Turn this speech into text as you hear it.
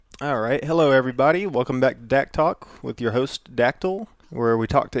All right. Hello, everybody. Welcome back to Dak Talk with your host, Dactyl, where we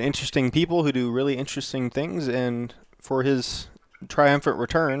talk to interesting people who do really interesting things. And for his triumphant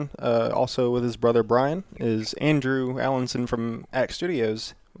return, also with his brother Brian, is Andrew Allenson from Act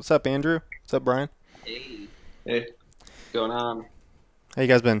Studios. What's up, Andrew? What's up, Brian? Hey, hey, going on? How you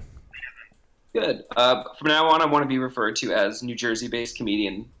guys been? Good. From now on, I want to be referred to as New Jersey-based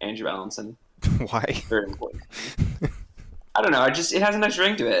comedian Andrew Allenson. Why? Very important. I don't know. It has a nice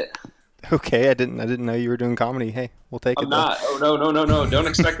ring to it. Okay, I didn't know you were doing comedy. Hey, we'll take I'm it though. not. Oh no, no, no, no! Don't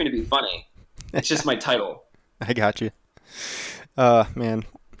expect me to be funny. It's just my title. I got you. Man.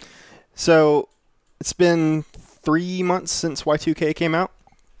 So it's been 3 months since Y2K came out,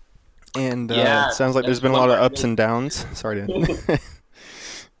 and Yeah, sounds like there's that's been a one lot of right. ups and downs. Sorry to.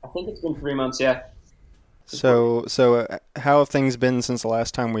 I think it's been 3 months. Yeah. So how have things been since the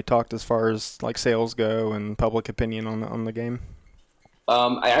last time we talked, as far as like sales go and public opinion on the game?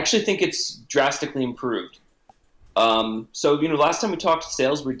 I actually think it's drastically improved. Last time we talked,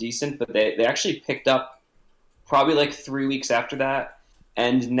 sales were decent, but they actually picked up probably like 3 weeks after that.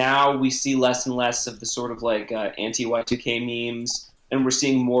 And now we see less and less of the sort of like anti Y2K memes, and we're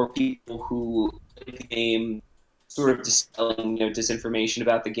seeing more people who play the game sort of dispelling disinformation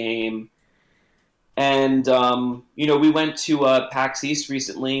about the game. And we went to PAX East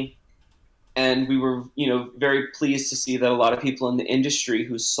recently, and we were very pleased to see that a lot of people in the industry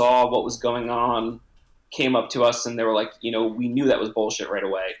who saw what was going on came up to us and they were like, we knew that was bullshit right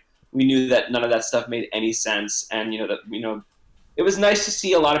away. We knew that none of that stuff made any sense, and it was nice to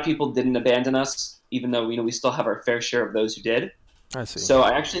see a lot of people didn't abandon us, even though we still have our fair share of those who did. I see. So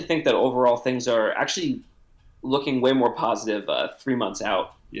I actually think that overall things are actually looking way more positive 3 months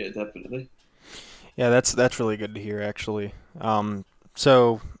out. Yeah, definitely. Yeah, that's really good to hear, actually.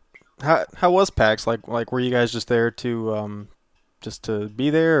 So how was PAX? Like were you guys just there to just to be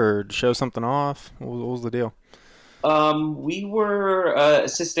there or to show something off? What was the deal? We were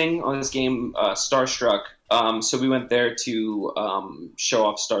assisting on this game, Starstruck. So we went there to show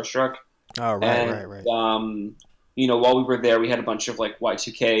off Starstruck. Oh, right, And right, right. while we were there, we had a bunch of like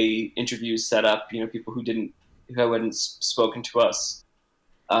Y2K interviews set up. People who hadn't spoken to us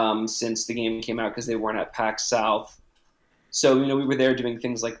since the game came out because they weren't at PAX South. So we were there doing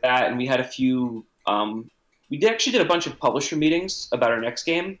things like that, and we had a few. Actually did a bunch of publisher meetings about our next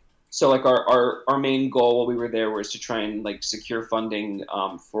game. So like our main goal while we were there was to try and like secure funding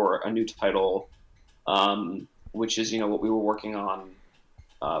for a new title, which is what we were working on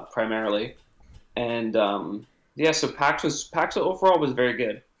primarily. And so PAX overall was very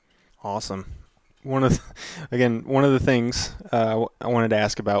good. Awesome. One of the things I wanted to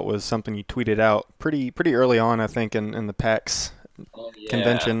ask about was something you tweeted out pretty early on, I think, in the PAX Oh yeah,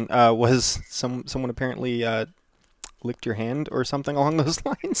 convention. Was someone apparently licked your hand or something along those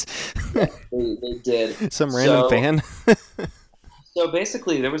lines? yeah, they did. Some random So fan. so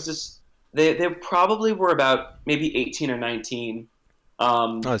basically, there was this. They probably were about maybe 18 or 19.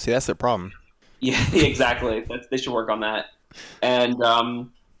 Um, Oh, see, that's the problem. yeah, exactly. They should work on that. And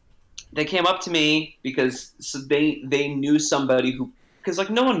they came up to me because they knew somebody who, because like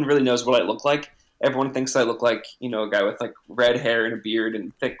no one really knows what I look like. Everyone thinks I look like a guy with like red hair and a beard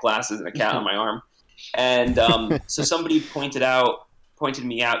and thick glasses and a cat on my arm. And so somebody pointed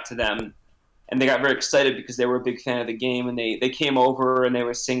me out to them, and they got very excited because they were a big fan of the game, and they came over and they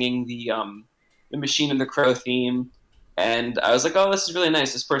were singing the Machine and the Crow theme, and I was like, oh, this is really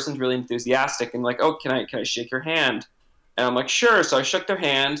nice. This person's really enthusiastic, and like, oh, can I shake your hand? And I'm like, sure. So I shook their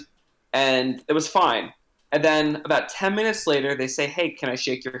hand, and it was fine. And then about 10 minutes later, they say, hey, can I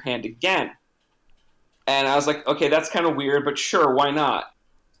shake your hand again? And I was like, okay, that's kind of weird, but sure, why not?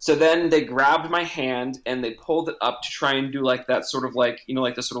 So then they grabbed my hand and they pulled it up to try and do like that sort of like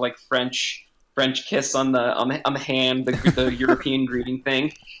like the sort of like French kiss on the hand, the European greeting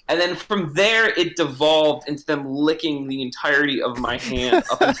thing. And then from there, it devolved into them licking the entirety of my hand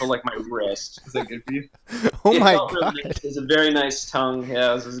up until like my wrist. Is that good for you? Oh It my felt really nice. god. It was a very nice tongue.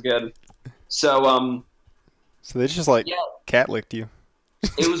 Yeah, this is good. So So they just like yeah, cat licked you.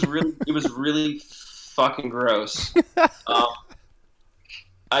 it was really fucking gross. Um,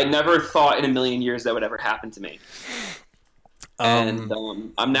 I never thought in a million years that would ever happen to me. And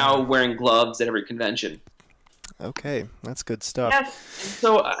Um. I'm now wearing gloves at every convention. Okay, that's good stuff. Yes. And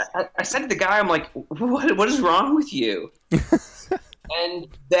so I said to the guy, I'm like, what is wrong with you? And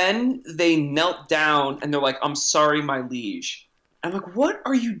then they knelt down and they're like, I'm sorry, my liege. I'm like, what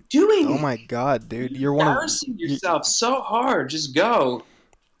are you Oh doing? my god, dude, You're you're one of embarrassing you, yourself so hard. Just go.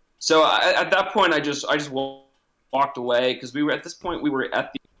 So at that point, I just walked away because we were at this point we were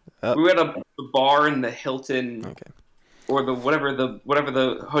at uh, the bar in the Hilton okay. or whatever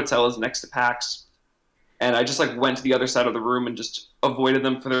the hotel is next to PAX, and I just like went to the other side of the room and just avoided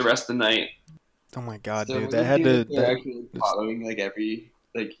them for the rest of the night. Oh my god, So dude, we're that had looking to. at they're That, actually following like every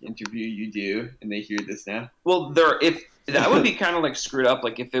like interview you do, and they hear this now. Well, if that would be kind of like screwed up.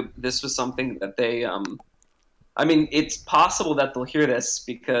 Like if this was something that they, I mean, it's possible that they'll hear this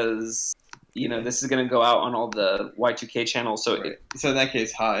because this is going to go out on all the Y2K channels. So Right. So in that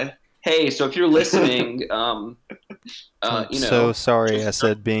case, hi. hey, so if you're listening, I'm so sorry. I just-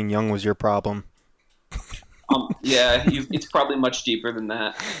 said being young was your problem. yeah, it's probably much deeper than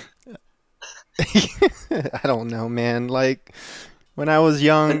that. I don't know, man. Like when I was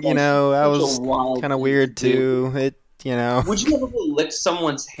young, I was kind of weird too. Would you ever lick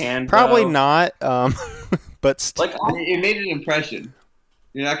someone's hand? Probably though? not. But Like, It made an impression.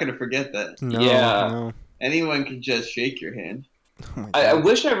 You're not gonna forget that. no, Yeah. no. Anyone can just shake your hand. Oh my I God.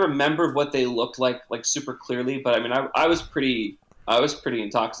 wish I remembered what they looked like super clearly, but I mean, I was pretty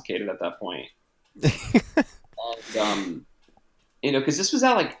intoxicated at that point. And, because this was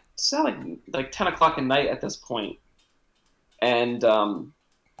at like 10 o'clock at night at this point, and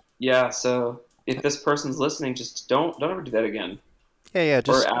yeah. So if this person's listening, just don't ever do that again, Yeah,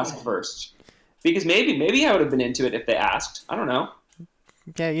 just or ask first, because maybe I would have been into it if they asked. I don't know.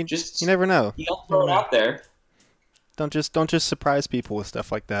 you Just you never know. you gotta throw it out there. Don't just surprise people with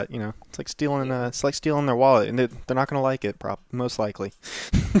stuff like that. It's like stealing their wallet, and they're not gonna like it. Most likely.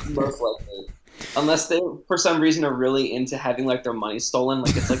 Most likely. Unless they, for some reason, are really into having like their money stolen,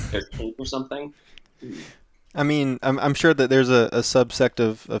 like it's like their cake or something. I mean, I'm sure that there's a subsect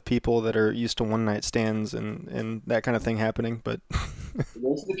of people that are used to one night stands and that kind of thing happening, but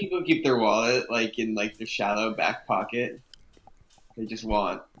Most of the people keep their wallet like in like their shallow back pocket. They just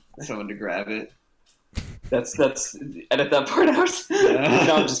want someone to grab it. That's edit that part out. Yeah.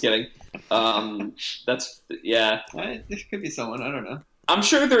 No, I'm just kidding. That's yeah. There could be someone, I don't know. I'm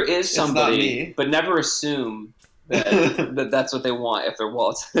sure there is It's not somebody, me. but never assume that that's what they want if their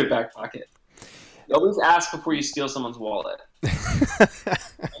wallet's in their back pocket. You always ask before you steal someone's wallet. And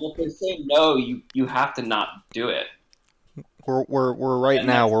if they say no, you have to not do it. we're right And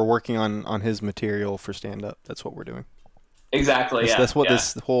now that's- we're working on his material for stand up. That's what we're doing. Exactly. Yeah. That's what yeah.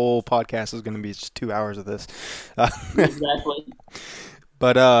 this whole podcast is going to be. It's just 2 hours of this. Exactly.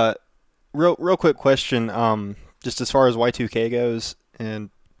 But real quick question. Just as far as Y2K goes, and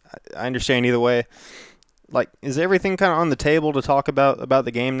I understand either way. Like, is everything kind of on the table to talk about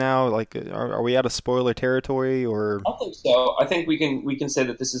the game now? Like, are we out of spoiler territory or? I think so. I think we can say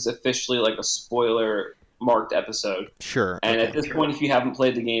that this is officially like a spoiler marked episode. Sure. And okay. at this point, if you haven't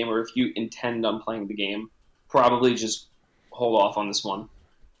played the game or if you intend on playing the game, probably just hold off on this one.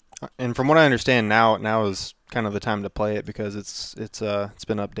 And from what I understand, now is kind of the time to play it because it's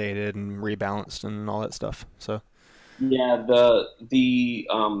been updated and rebalanced and all that stuff. So Yeah, the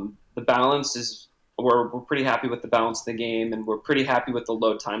balance is we're pretty happy with the balance of the game, and we're pretty happy with the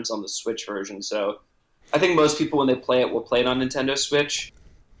load times on the Switch version. So I think most people when they play it will play it on Nintendo Switch.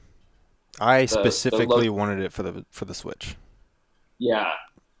 I specifically wanted it for the Switch. Yeah.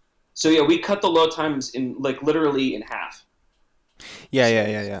 So yeah, we cut the load times in like literally in half.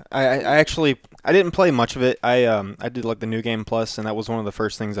 Yeah. I actually I didn't play much of it. I did like the New Game Plus, and that was one of the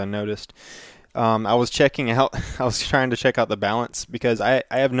first things I noticed. I was checking out. I was trying to check out the balance because I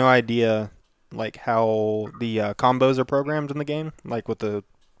have no idea like how the combos are programmed in the game, like with the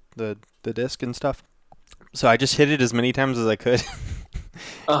disc and stuff. So I just hit it as many times as I could.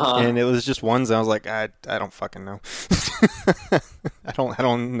 And it was just ones. And I was like, I don't fucking know. I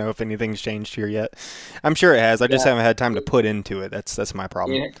don't know if anything's changed here yet. I'm sure it has. I just haven't had time to put into it. That's my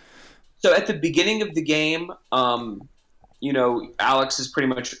problem. Yeah. So at the beginning of the game, Alex is pretty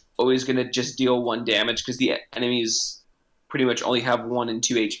much always going to just deal 1 damage because the enemies pretty much only have 1 and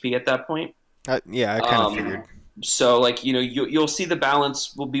 2 HP at that point. I kind of figured. So like you'll see the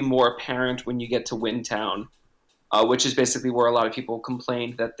balance will be more apparent when you get to Windtown, which is basically where a lot of people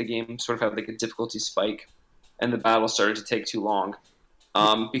complained that the game sort of had like a difficulty spike, and the battle started to take too long.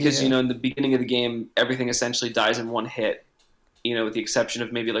 Because in the beginning of the game, everything essentially dies in 1 hit. With the exception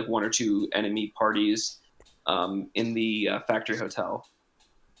of maybe like 1 or 2 enemy parties in the factory hotel.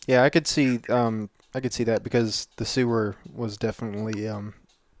 Yeah, I could see that because the sewer was definitely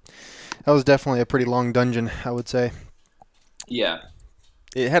that was definitely a pretty long dungeon, I would say. Yeah.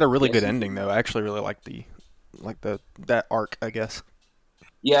 It had a really good ending though. I actually really liked that arc, I guess.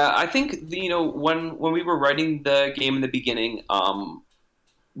 Yeah, I think when we were writing the game in the beginning,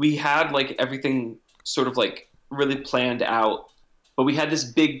 we had like everything sort of like really planned out, but we had this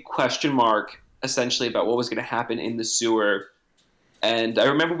big question mark essentially about what was going to happen in the sewer. And I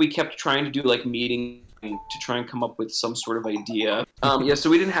remember we kept trying to do like meetings to try and come up with some sort of idea. Yeah, so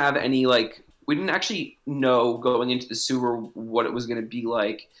we didn't have any we didn't actually know going into the sewer what it was going to be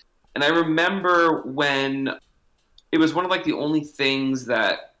like. And I remember when it was one of the only things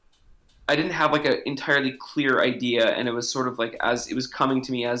that I didn't have an entirely clear idea, and it was sort of as it was coming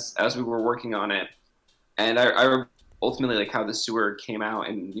to me as we were working on it. And I ultimately how the sewer came out,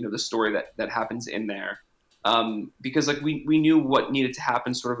 and the story that happens in there, because we knew what needed to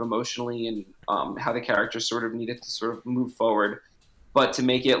happen sort of emotionally, and how the characters sort of needed to sort of move forward, but to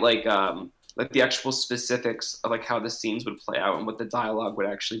make it the actual specifics of how the scenes would play out and what the dialogue would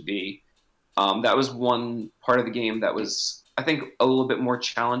actually be. That was one part of the game that was, I think, a little bit more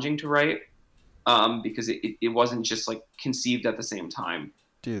challenging to write, because it wasn't just conceived at the same time.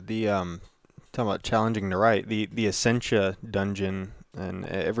 Dude, the talking about challenging to write, the Essentia dungeon and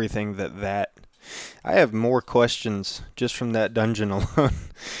everything that I have more questions just from that dungeon alone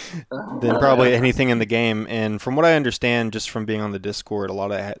than probably anything in the game. And from what I understand, just from being on the Discord, a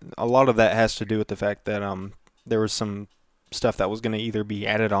lot of that has to do with the fact that there was some stuff that was going to either be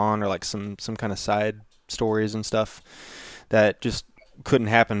added on or some kind of side stories and stuff that just couldn't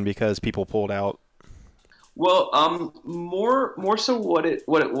happen because people pulled out. Well, more so what it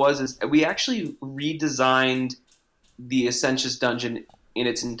was is we actually redesigned the Essentious dungeon in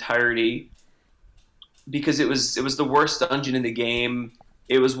its entirety, because it was the worst dungeon in the game.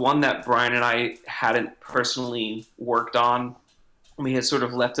 It was one that Brian and I hadn't personally worked on. We had sort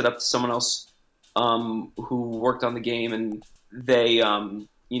of left it up to someone else who worked on the game, and they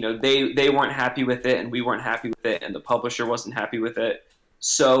they weren't happy with it, and we weren't happy with it, and the publisher wasn't happy with it.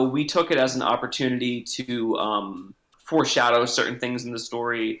 So we took it as an opportunity to foreshadow certain things in the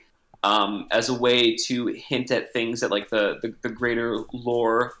story, as a way to hint at things that the greater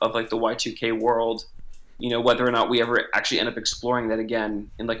lore of the Y2K world. Whether or not we ever actually end up exploring that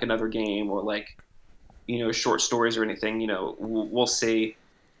again in another game, or short stories or anything, we'll see.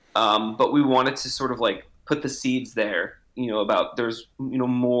 But we wanted to sort of put the seeds there, about there's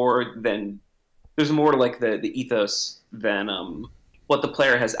more to the ethos than what the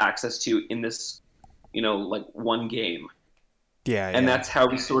player has access to in this one game. And that's how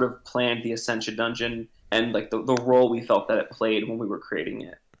we sort of planned the Essentia dungeon, and the role we felt that it played when we were creating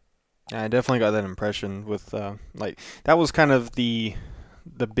it. I definitely got that impression with that was kind of the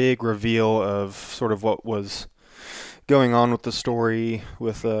big reveal of sort of what was going on with the story,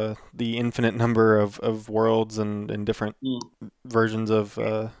 with the infinite number of worlds and different versions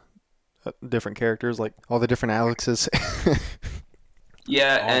of different characters, all the different Alexes.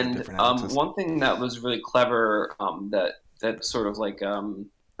 Yeah, and one thing that was really clever, that sort of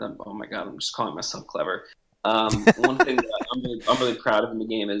oh my god, I'm just calling myself clever. One thing that I'm really proud of in the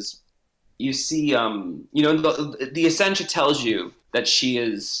game is, you see, the Essentia tells you that she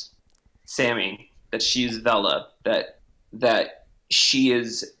is Sammy, that she is Vela, that she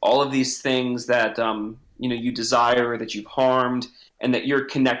is all of these things that you desire, that you've harmed, and that you're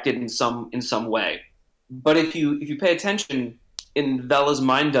connected in some way. But if you pay attention in Vela's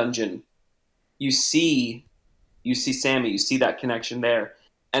mind dungeon, you see Sammy, you see that connection there,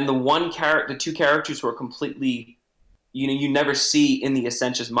 and the two characters who are completely, you never see in the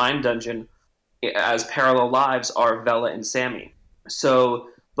Essentia's mind dungeon as parallel lives are Vela and Sammy. So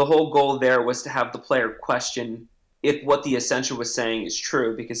the whole goal there was to have the player question if what the Essentia was saying is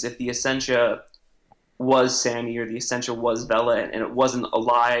true, because if the Essentia was Sammy or the Essentia was Vela and it wasn't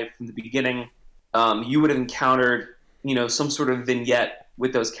alive from the beginning, you would have encountered some sort of vignette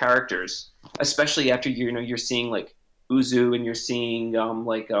with those characters, especially after you're seeing Uzu, and you're seeing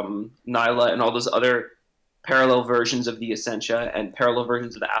Nyla and all those other parallel versions of the Essentia and parallel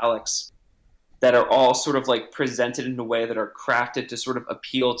versions of Alex that are all sort of presented in a way that are crafted to sort of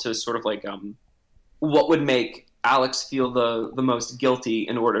appeal to sort of what would make Alex feel the most guilty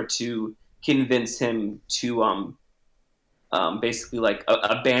in order to convince him to basically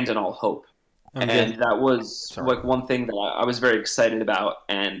abandon all hope. And that was one thing that I was very excited about,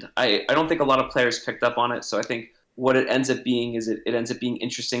 and I don't think a lot of players picked up on it. So I think what it ends up being is it ends up being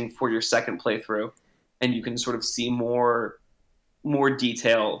interesting for your second playthrough, and you can sort of see more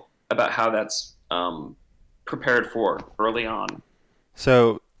detail about how that's prepared for early on.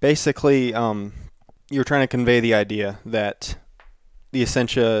 So basically, you're trying to convey the idea that the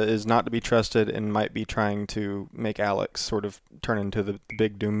Essentia is not to be trusted and might be trying to make Alex sort of turn into the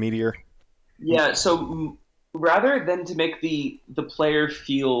big doom meteor. Yeah, so rather than to make the player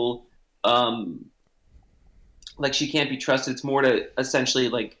feel like she can't be trusted, it's more to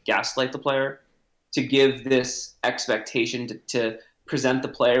essentially gaslight the player, to give this expectation to present the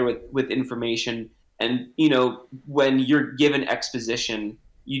player with information. And when you're given exposition,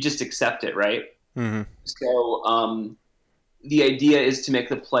 you just accept it, right? Mm-hmm. So the idea is to make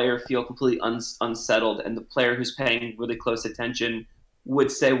the player feel completely unsettled, and the player who's paying really close attention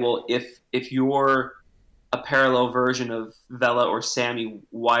would say, well, if you're a parallel version of Vela or Sammy,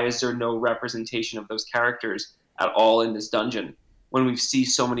 why is there no representation of those characters at all in this dungeon when we see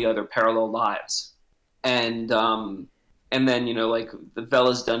so many other parallel lives? And then like the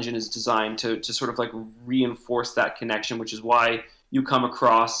Vela's dungeon is designed to sort of like reinforce that connection, which is why you come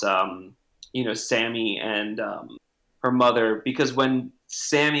across Sammy and her mother, because when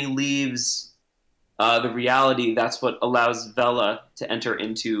Sammy leaves the reality, that's what allows Vela to enter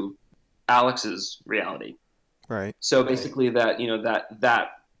into Alex's reality. Right. So basically, that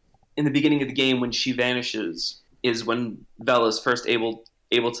in the beginning of the game, when she vanishes, is when Vela's first able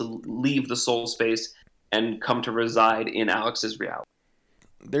to leave the soul space and come to reside in Alex's reality.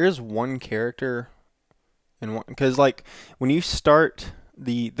 There is one character, and one because like when you start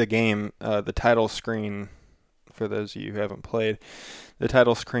the game, the title screen. For those of you who haven't played, the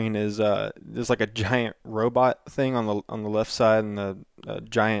title screen is there's like a giant robot thing on the left side, and the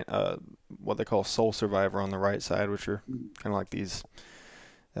giant what they call soul survivor on the right side, which are kind of like these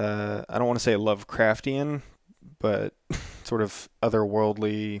I don't want to say Lovecraftian, but sort of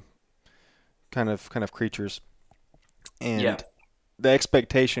otherworldly kind of creatures. And Yeah. the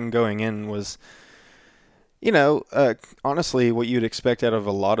expectation going in was, honestly, what you'd expect out of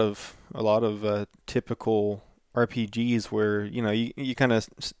a lot of typical RPGs, where you kind of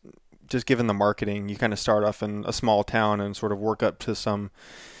just given the marketing, you kind of start off in a small town and sort of work up to some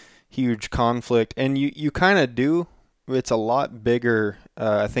huge conflict, and you kind of do. It's a lot bigger,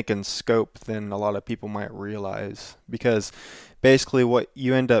 I think, in scope than a lot of people might realize, because basically what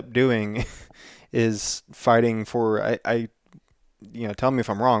you end up doing is fighting for tell me if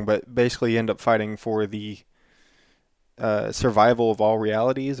I'm wrong, but basically you end up fighting for the survival of all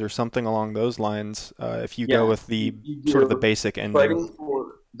realities or something along those lines. If you go Yeah, with the you sort of the do. basic ending. Fighting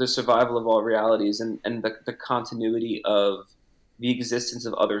for the survival of all realities, and the continuity of the existence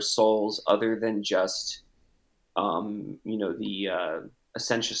of other souls other than just the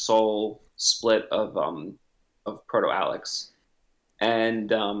Essentia Soul split of Proto Alex, and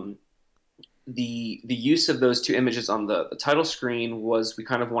the use of those two images on the title screen was, we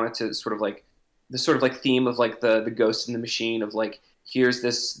kind of wanted to sort of like the sort of like theme of like the ghost in the machine, of like, here's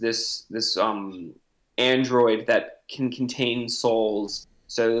this android that can contain souls.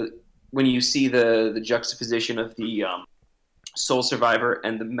 So when you see the juxtaposition of the soul survivor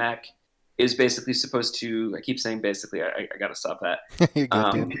and the mech, is basically supposed to, I keep saying basically, I gotta stop that. You're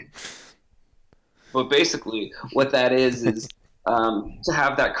good, dude. But basically, what that is to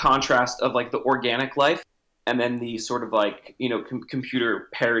have that contrast of like the organic life, and then the sort of like computer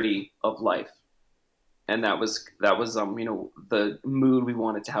parody of life, and that was the mood we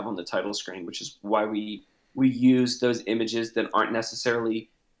wanted to have on the title screen, which is why we use those images that aren't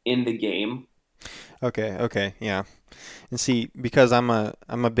necessarily in the game. Okay, yeah. And see, because I'm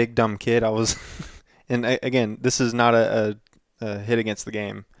a big dumb kid, I was, and again, this is not a hit against the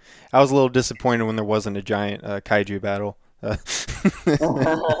game. I was a little disappointed when there wasn't a giant kaiju battle.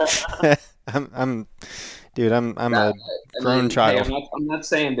 I'm dude, I'm That, a grown hey, child. I'm not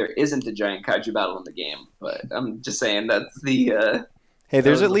saying there isn't a giant kaiju battle in the game, but I'm just saying that's Hey, that there's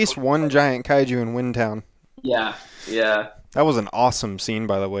was at the least one giant kaiju in Windtown. yeah, yeah. That was an awesome scene,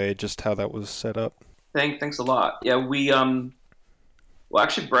 by the way, just how that was set up. Thanks a lot. Yeah, we well,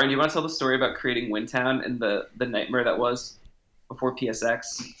 actually, Brian, do you want to tell the story about creating Windtown and the nightmare that was before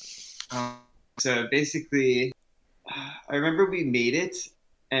PSX? So basically, I remember we made it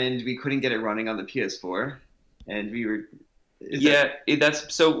and we couldn't get it running on the PS4, and we were. Yeah,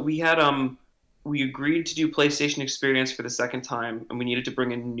 that's so we had we agreed to do PlayStation Experience for the second time, and we needed to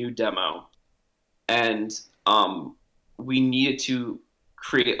bring a new demo, and we needed to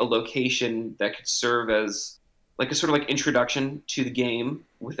create a location that could serve as like a sort of like introduction to the game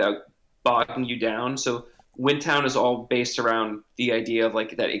without bogging you down. So Windtown is all based around the idea of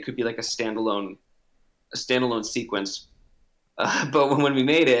like that it could be like a standalone sequence. But when we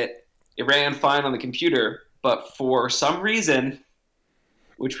made it, it ran fine on the computer. But for some reason,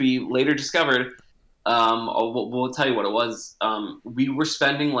 which we later discovered, we'll tell you what it was. We were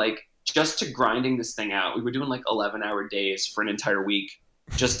spending like just to grinding this thing out. We were doing like 11-hour days for an entire week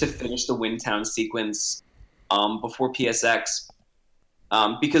just to finish the Windtown sequence before PSX.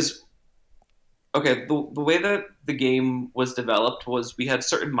 Because okay, the way that the game was developed was we had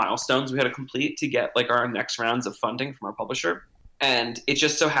certain milestones we had to complete to get like our next rounds of funding from our publisher, and it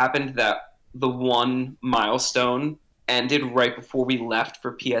just so happened that the one milestone ended right before we left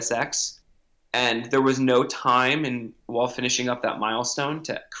for PSX, and there was no time in while finishing up that milestone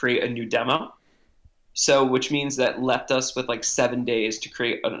to create a new demo. So, which means that left us with like 7 days to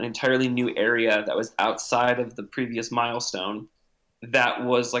create an entirely new area that was outside of the previous milestone. That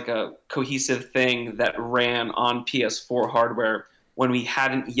was like a cohesive thing that ran on PS4 hardware when we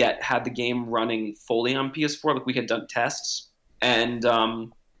hadn't yet had the game running fully on PS4. Like we had done tests, and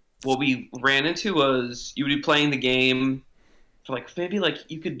what we ran into was you would be playing the game for like maybe like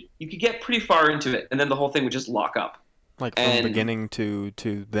you could get pretty far into it, and then the whole thing would just lock up. Like from And beginning to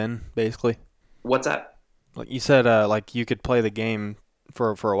then, basically. what's that? Like you said, like you could play the game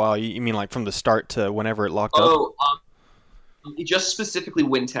for a while. You mean like from the start to whenever it locked up? Oh, just specifically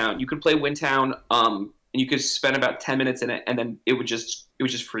Windtown. You could play Windtown, and you could spend about 10 minutes in it, and then it would just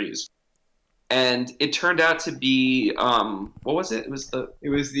freeze. And it turned out to be what was it? It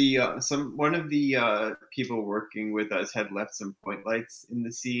was one of the people working with us had left some point lights in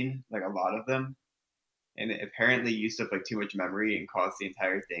the scene, like a lot of them, and it apparently used up like too much memory and caused the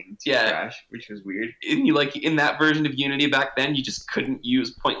entire thing to crash, which was weird. And you like in that version of Unity back then, you just couldn't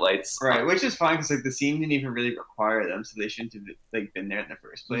use point lights, right? Which is fine because like the scene didn't even really require them, so they shouldn't have like been there in the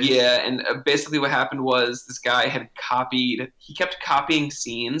first place. Yeah, and basically what happened was this guy he kept copying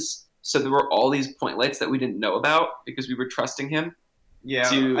scenes. So there were all these point lights that we didn't know about because we were trusting him. Yeah,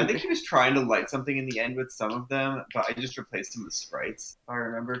 I think he was trying to light something in the end with some of them, but I just replaced them with sprites, if I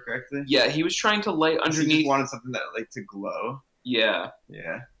remember correctly. Yeah, he was trying to light underneath. He just wanted something that like to glow. Yeah.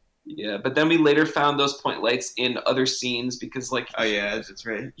 Yeah, but then we later found those point lights in other scenes because like oh yeah, that's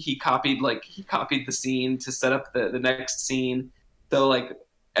right. He copied the scene to set up the next scene. So like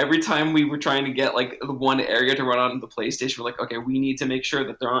every time we were trying to get like the one area to run on the PlayStation, we're like, okay, we need to make sure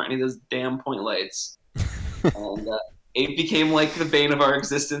that there aren't any of those damn point lights. And it became like the bane of our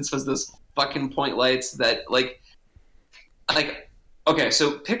existence was those fucking point lights that like okay,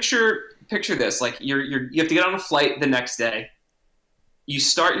 so picture this, like you have to get on a flight the next day. You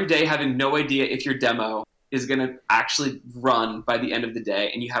start your day having no idea if your demo is going to actually run by the end of the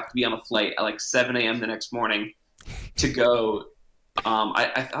day, and you have to be on a flight at like 7 a.m. the next morning to go.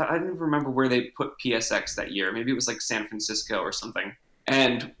 I didn't remember where they put PSX that year. Maybe it was like San Francisco or something.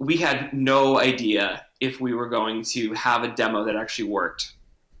 And we had no idea if we were going to have a demo that actually worked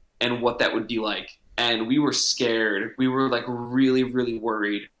and what that would be like. And we were scared. We were like really, really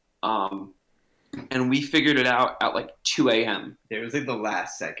worried. And we figured it out at like 2 a.m. It was like the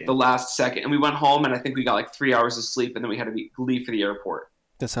last second. And we went home, and I think we got like 3 hours of sleep, and then we had to leave for the airport.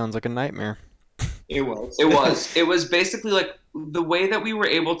 That sounds like a nightmare. It was. It was basically like the way that we were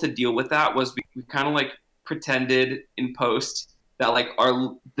able to deal with that was we kind of like pretended in post that like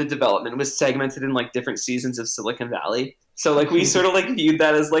the development was segmented in like different seasons of Silicon Valley. So like we sort of like viewed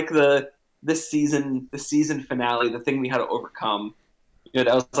that as like the season finale, the thing we had to overcome. You know,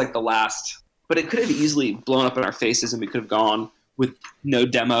 that was like the last. But it could have easily blown up in our faces, and we could have gone with no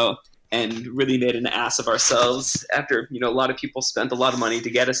demo and really made an ass of ourselves after, you know, a lot of people spent a lot of money to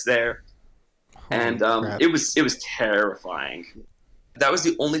get us there. And it was terrifying. That was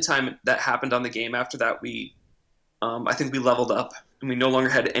the only time that happened on the game. After that, I think we leveled up, and we no longer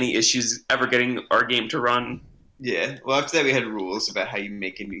had any issues ever getting our game to run. Yeah. Well, after that, we had rules about how you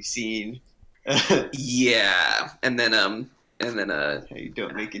make a new scene. Yeah, and then how you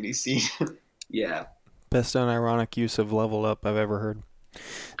don't make a new scene. Yeah. Best unironic use of level up I've ever heard.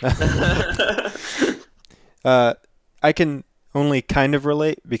 I can only kind of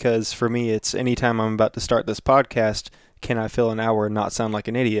relate because for me it's anytime I'm about to start this podcast, can I fill an hour and not sound like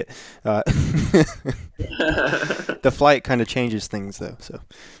an idiot? The flight kind of changes things though. So,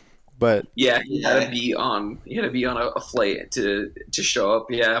 but yeah, you had to be on a flight to show up.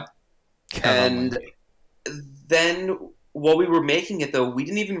 Yeah, and then. While we were making it, though, we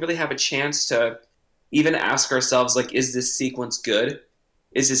didn't even really have a chance to even ask ourselves, like, is this sequence good?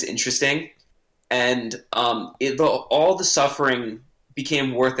 Is this interesting? And all the suffering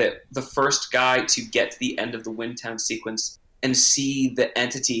became worth it. The first guy to get to the end of the Windtown sequence and see the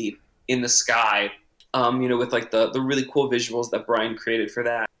entity in the sky, you know, with, like, the really cool visuals that Brian created for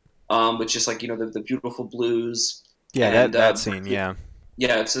that, with just, like, you know, the beautiful blues. Yeah, and, that scene, yeah.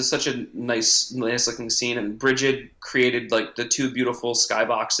 Yeah, it's such a nice looking scene, and Bridget created like the two beautiful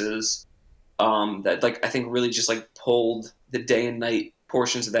skyboxes that like I think really just like pulled the day and night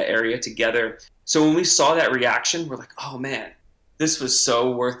portions of that area together. So when we saw that reaction, we're like, oh man, this was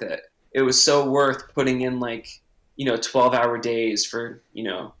so worth it. It was so worth putting in like, you know, 12-hour days for, you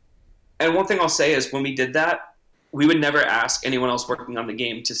know. And one thing I'll say is when we did that, we would never ask anyone else working on the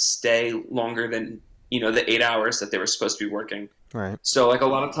game to stay longer than, you know, the 8 hours that they were supposed to be working. Right. So like a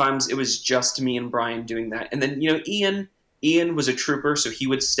lot of times it was just me and Brian doing that. And then, you know, Ian was a trooper, so he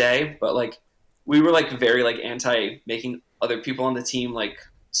would stay, but like we were like very like anti making other people on the team like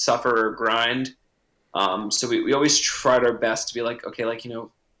suffer or grind. So we always tried our best to be like, okay, like,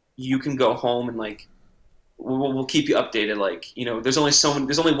 you can go home and like we'll keep you updated. Like, there's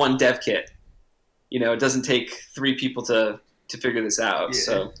only one dev kit. It doesn't take 3 people to figure this out. Yeah.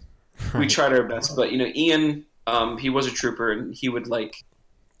 So we tried our best. But Ian, he was a trooper, and he would like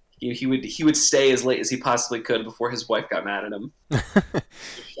he would stay as late as he possibly could before his wife got mad at him.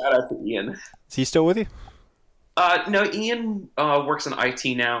 Shout out to Ian. Is he still with you? No, Ian works in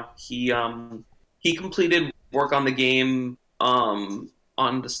IT now. He completed work on the game on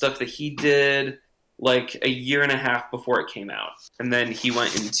the stuff that he did like a year and a half before it came out, and then he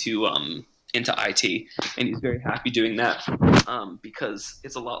went into IT, and he's very happy doing that because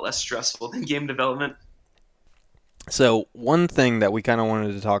it's a lot less stressful than game development. So one thing that we kind of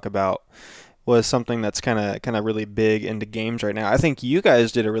wanted to talk about was something that's kind of really big into games right now. I think you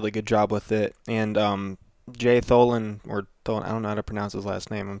guys did a really good job with it, and Jay Tholen, I don't know how to pronounce his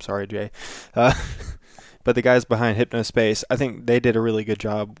last name. I'm sorry, Jay. But the guys behind Hypnospace, I think they did a really good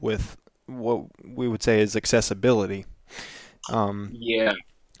job with what we would say is accessibility. Yeah.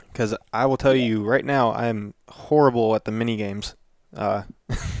 Because I will tell you right now, I'm horrible at the mini games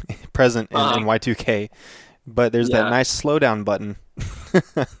present in Y2K. But there's that nice slowdown button.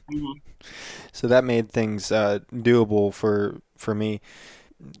 Mm-hmm. So that made things doable for me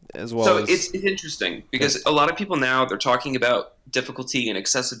as well. So it's interesting because a lot of people now, they're talking about difficulty and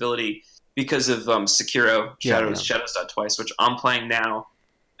accessibility because of Sekiro Shadows Die Twice, which I'm playing now,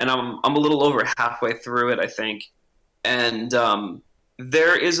 and I'm a little over halfway through it, I think. And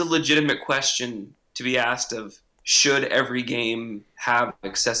there is a legitimate question to be asked of, should every game have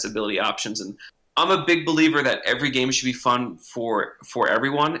accessibility options? And I'm a big believer that every game should be fun for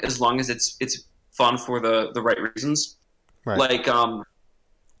everyone, as long as it's fun for the right reasons. Right. Like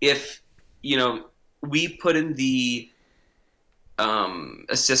if we put in the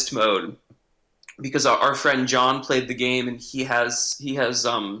assist mode because our friend John played the game, and he has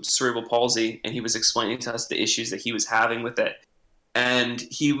cerebral palsy, and he was explaining to us the issues that he was having with it, and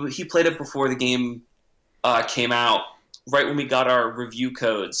he played it before the game came out, right when we got our review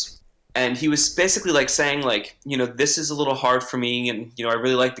codes. And he was basically like saying like, this is a little hard for me, and I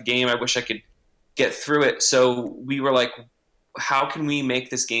really like the game. I wish I could get through it. So we were like, how can we make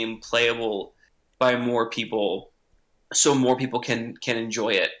this game playable by more people, so more people can enjoy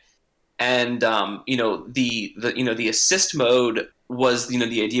it? And the assist mode was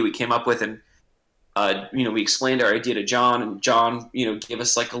the idea we came up with, and we explained our idea to John, and John gave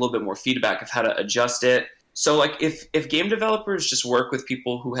us like a little bit more feedback of how to adjust it. So like if game developers just work with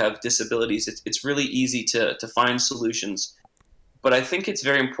people who have disabilities, it's really easy to find solutions. But I think it's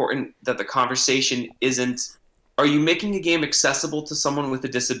very important that the conversation isn't, are you making a game accessible to someone with a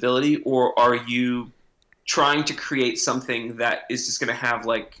disability, or are you trying to create something that is just going to have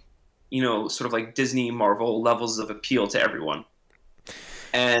like, sort of like Disney, Marvel levels of appeal to everyone?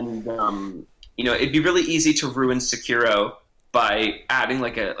 And, it'd be really easy to ruin Sekiro by adding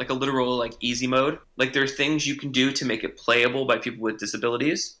like a literal like easy mode. Like there are things you can do to make it playable by people with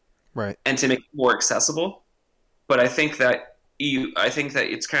disabilities, right, and to make it more accessible. But I think that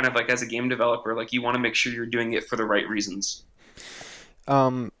it's kind of like, as a game developer, like you want to make sure you're doing it for the right reasons.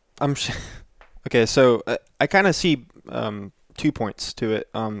 Okay, so I kind of see 2 points to it.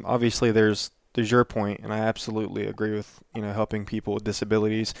 Obviously, there's your point, and I absolutely agree with helping people with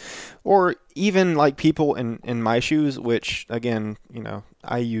disabilities, or even like people in my shoes, which again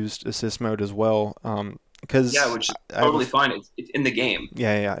I used assist mode as well, because which is totally fine. It's in the game.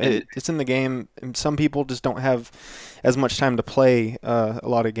 It's in the game, and some people just don't have as much time to play a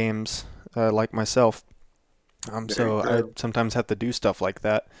lot of games like myself, so I sometimes have to do stuff like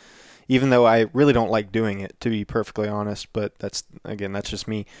that, even though I really don't like doing it, to be perfectly honest. But that's just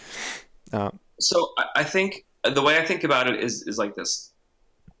me. So I think the way I think about it is like this.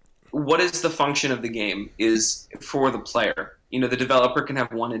 What is the function of the game is for the player. The developer can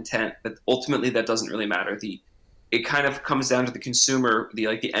have one intent, but ultimately that doesn't really matter. It kind of comes down to the consumer.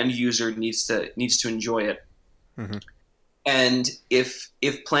 The end user needs to enjoy it. Mm-hmm. And if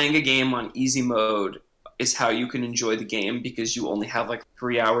playing a game on easy mode is how you can enjoy the game, because you only have like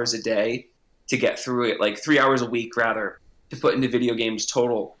 3 hours a day to get through it, like 3 hours a week rather, to put into video games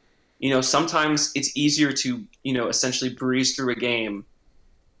total. Sometimes it's easier to, essentially breeze through a game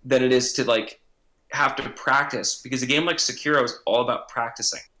than it is to like have to practice, because a game like Sekiro is all about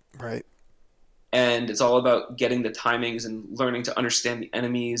practicing. Right. And it's all about getting the timings and learning to understand the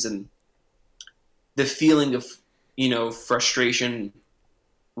enemies and the feeling of, frustration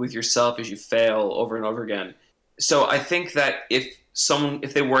with yourself as you fail over and over again. So I think that if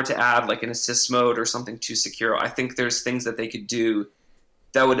they were to add like an assist mode or something to Sekiro, I think there's things that they could do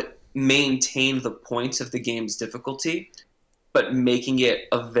that would maintain the points of the game's difficulty, but making it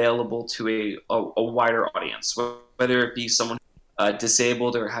available to a wider audience, whether it be someone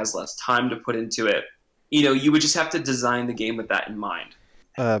disabled or has less time to put into it. You would just have to design the game with that in mind.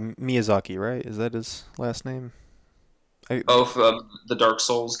 Miyazaki, right? Is that his last name? The Dark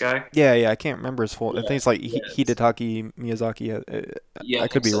Souls guy? Yeah, I can't remember his full. Yeah, I think it's like Hidetaki Miyazaki. I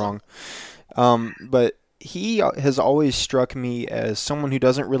could be wrong. But he has always struck me as someone who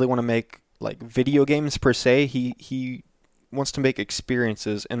doesn't really want to make like video games per se. He wants to make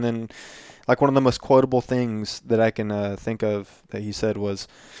experiences, and then like one of the most quotable things that I can think of that he said was,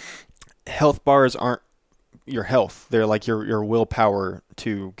 "Health bars aren't your health; they're like your willpower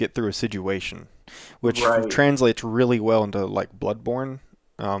to get through a situation," which translates really well into like Bloodborne.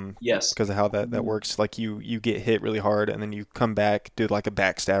 Yes. Because of how that works. Like you get hit really hard and then you come back, do like a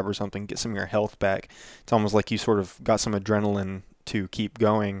backstab or something, get some of your health back. It's almost like you sort of got some adrenaline to keep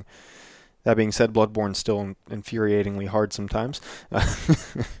going. That being said, Bloodborne's still infuriatingly hard sometimes.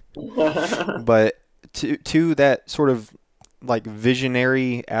 But to that sort of like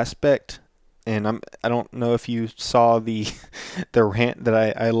visionary aspect, and I don't know if you saw the rant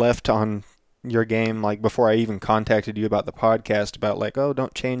that I left on your game, like before I even contacted you about the podcast, about like, oh,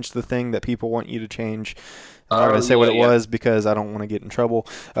 don't change the thing that people want you to change. I'm not going to say what it was because I don't want to get in trouble.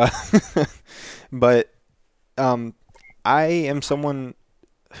 But I am someone,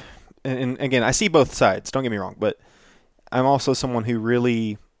 and again, I see both sides, don't get me wrong, but I'm also someone who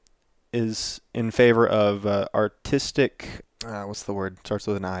really is in favor of artistic, what's the word? Starts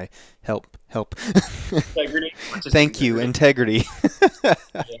with an I. Help. Integrity. Thank you. Integrity. Yeah.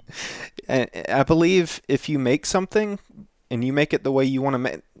 And I believe if you make something and you make it the way you want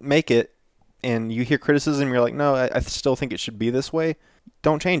to make it, and you hear criticism, you're like, no, I still think it should be this way,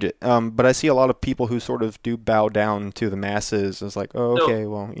 don't change it. But I see a lot of people who sort of do bow down to the masses. It's like, oh, okay,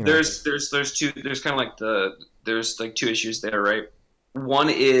 well, There's kind of like there's like two issues there, right? One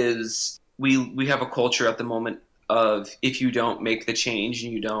is we have a culture at the moment of, if you don't make the change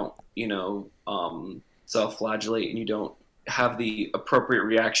and you don't, self-flagellate, and you don't have the appropriate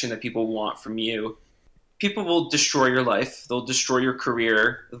reaction that people want from you, people will destroy your life. They'll destroy your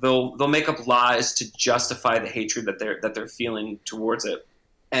career. They'll make up lies to justify the hatred that they're feeling towards it.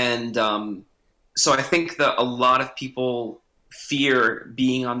 And so I think that a lot of people fear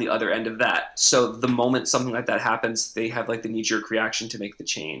being on the other end of that. So the moment something like that happens, they have like the knee-jerk reaction to make the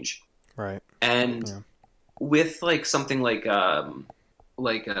change. Right. And with like something like Sekiro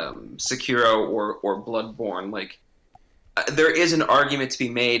or Bloodborne, like there is an argument to be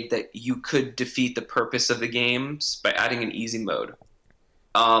made that you could defeat the purpose of the games by adding an easy mode,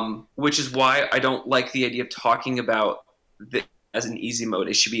 which is why I don't like the idea of talking about this as an easy mode.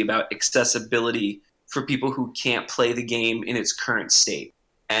 It should be about accessibility for people who can't play the game in its current state.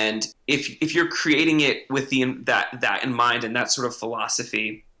 And if you're creating it with that in mind and that sort of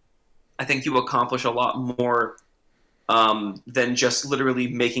philosophy, I think you accomplish a lot more than just literally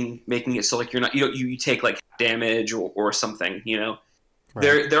making it so like you take like damage or something.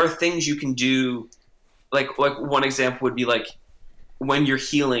 Right. There are things you can do. Like one example would be like when you're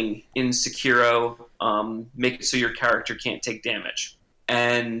healing in Sekiro, make it so your character can't take damage.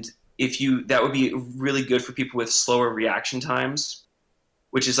 And that would be really good for people with slower reaction times,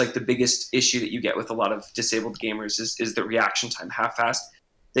 which is like the biggest issue that you get with a lot of disabled gamers is the reaction time, how fast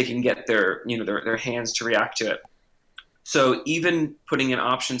they can get their hands to react to it. So even putting in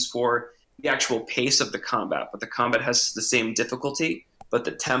options for the actual pace of the combat, but the combat has the same difficulty, but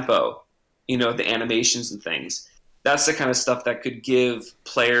the tempo, the animations and things, that's the kind of stuff that could give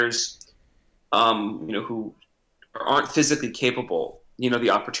players, who aren't physically capable, the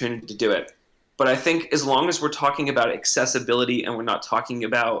opportunity to do it. But I think as long as we're talking about accessibility and we're not talking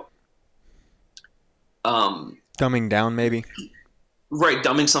about dumbing down, maybe. Right,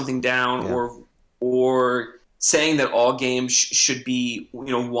 dumbing something down, or saying that all games should be,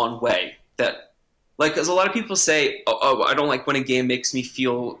 one way. That, like, as a lot of people say, oh, I don't like when a game makes me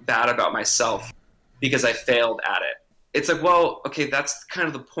feel bad about myself because I failed at it. It's like, well, okay, that's kind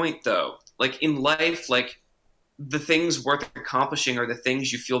of the point, though. Like, in life, like, the things worth accomplishing are the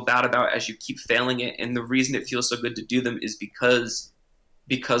things you feel bad about as you keep failing it, and the reason it feels so good to do them is because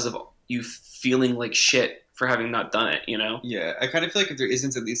of you feeling like shit for having not done it, Yeah, I kind of feel like if there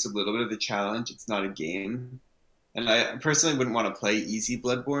isn't at least a little bit of a challenge, it's not a game. And I personally wouldn't want to play easy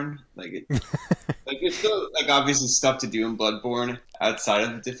Bloodborne. Like, it's still like obviously stuff to do in Bloodborne outside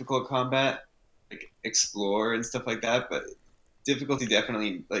of the difficult combat, like explore and stuff like that. But difficulty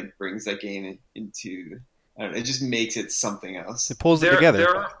definitely like brings that game into. I don't know, it just makes it something else. It pulls it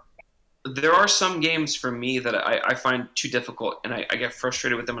together. there are some games for me that I find too difficult, and I get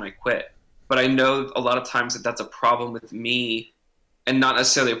frustrated with them and I quit. But I know a lot of times that that's a problem with me, and not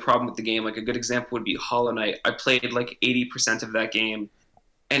necessarily a problem with the game. Like a good example would be Hollow Knight. I played like 80% of that game,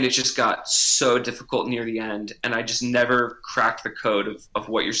 and it just got so difficult near the end, and I just never cracked the code of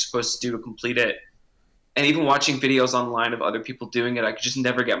what you're supposed to do to complete it. And even watching videos online of other people doing it, I could just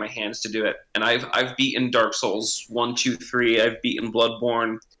never get my hands to do it. And I've beaten Dark Souls 1, 2, 3. I've beaten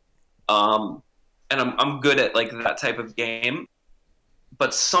Bloodborne, and I'm good at like that type of game.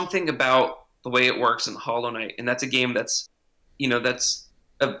 But something about the way it works in Hollow Knight, and that's a game that's, that's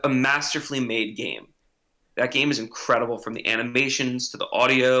a masterfully made game. That game is incredible, from the animations to the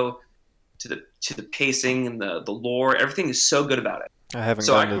audio to the pacing and the lore. Everything is so good about it. I haven't.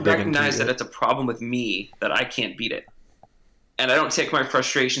 So I can recognize that it's a problem with me that I can't beat it, and I don't take my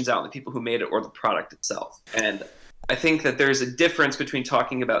frustrations out on the people who made it or the product itself. And I think that there's a difference between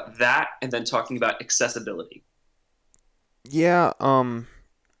talking about that and then talking about accessibility. Yeah. And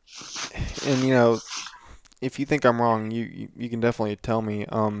if you think I'm wrong, you can definitely tell me.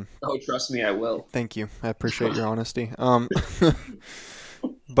 Oh, trust me, I will. Thank you. I appreciate your honesty.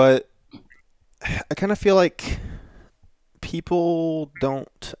 But I kind of feel like people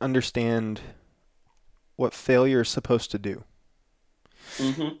don't understand what failure is supposed to do.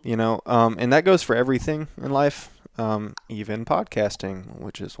 Mm-hmm. And that goes for everything in life, even podcasting,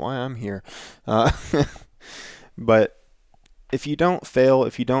 which is why I'm here. But if you don't fail,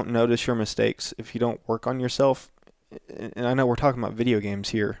 if you don't notice your mistakes, if you don't work on yourself, and I know we're talking about video games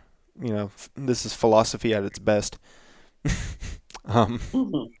here, this is philosophy at its best.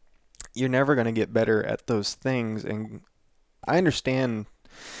 You're never going to get better at those things. And I understand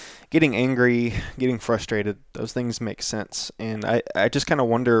getting angry, getting frustrated, those things make sense. And I just kind of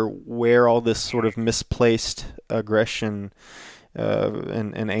wonder where all this sort of misplaced aggression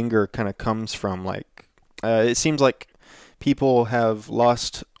and anger kind of comes from. Like, it seems like people have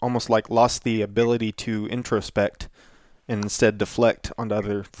almost lost the ability to introspect and instead deflect onto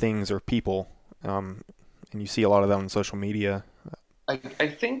other things or people. And you see a lot of that on social media. I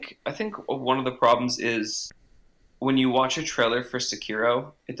think one of the problems is when you watch a trailer for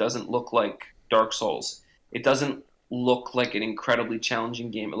Sekiro, it doesn't look like Dark Souls. It doesn't look like an incredibly challenging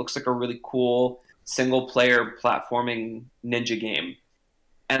game. It looks like a really cool single-player platforming ninja game.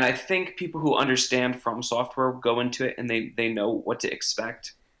 And I think people who understand From Software go into it and they know what to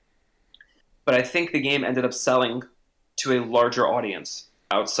expect. But I think the game ended up selling to a larger audience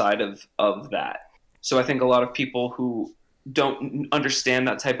outside of that. So I think a lot of people who don't understand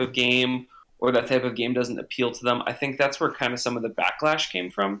that type of game, or that type of game doesn't appeal to them, I think that's where kind of some of the backlash came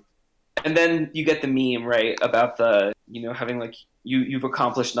from. And then you get the meme, right, about the, having like, you've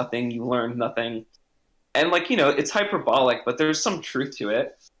accomplished nothing, you learned nothing. And like, it's hyperbolic, but there's some truth to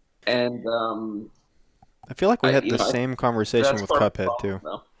it. And I feel like we had the same conversation with Cuphead too.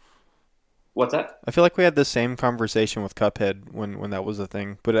 Though. What's that? I feel like we had the same conversation with Cuphead when that was a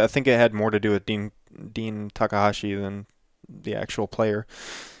thing, but I think it had more to do with Dean Takahashi than the actual player.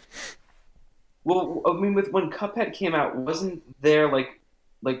 Well, I mean, when Cuphead came out, wasn't there like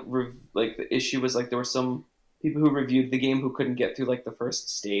the issue was like there were some people who reviewed the game who couldn't get through like the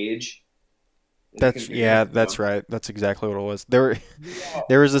first stage. That's right. That's exactly what it was. There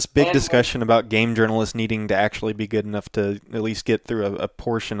was this big discussion about game journalists needing to actually be good enough to at least get through a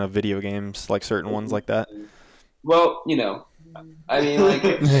portion of video games, like certain ones like that. Well, I mean, like,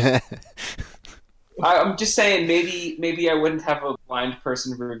 I'm just saying, maybe I wouldn't have a blind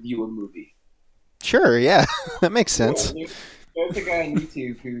person review a movie. Sure, yeah, that makes sense. There's a guy on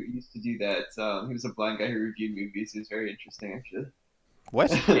YouTube who used to do that. He was a blind guy who reviewed movies. It was very interesting, actually.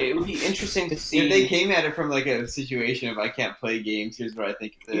 What? It would be interesting to see. If they came at it from like a situation of I can't play games, here's what I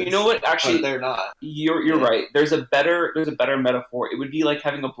think it is. You know what? Actually, but they're not. You're right. There's a better metaphor. It would be like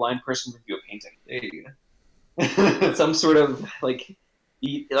having a blind person review a painting. There you go. Some sort of like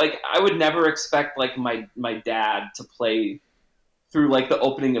I would never expect like my dad to play through like the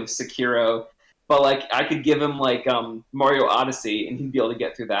opening of Sekiro, but like I could give him like Mario Odyssey and he'd be able to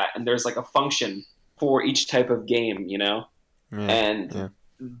get through that. And there's like a function for each type of game, Yeah, and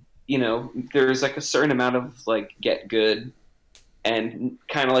there's like a certain amount of like get good and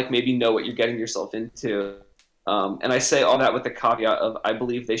kind of like maybe know what you're getting yourself into. And I say all that with the caveat of I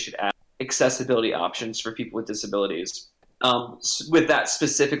believe they should add accessibility options for people with disabilities. With that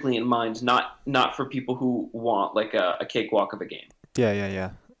specifically in mind, not for people who want like a cakewalk of a game.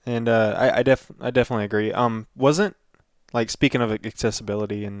 Yeah. And I definitely agree. Wasn't like speaking of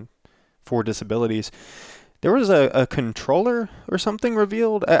accessibility and for disabilities, there was a controller or something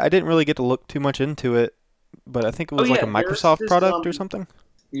revealed. I didn't really get to look too much into it, but I think it was a Microsoft product or something.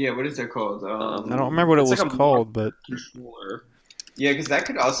 Yeah, what is that called? I don't remember what it It's was like a called, but controller. Yeah, because that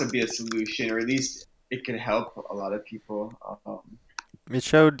could also be a solution, or at least it could help a lot of people. it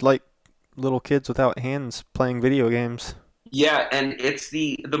showed like little kids without hands playing video games. Yeah, and it's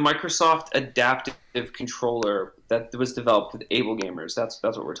the Microsoft Adaptive Controller that was developed with Able Gamers. That's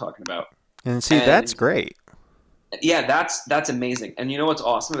what we're talking about. And see, that's And great. yeah, that's amazing. And you know what's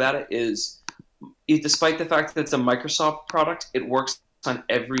awesome about it is, despite the fact that it's a Microsoft product, it works on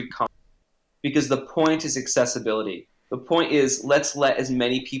every console because the point is accessibility. The point is let's let as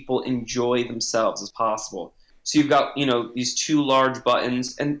many people enjoy themselves as possible. So you've got these two large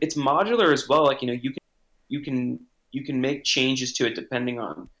buttons, and it's modular as well. Like you can you can make changes to it depending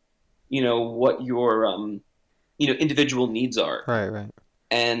on what your individual needs are. Right, right.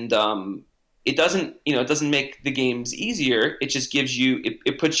 And it doesn't make the games easier. It just gives you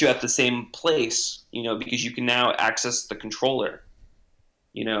it puts you at the same place, because you can now access the controller.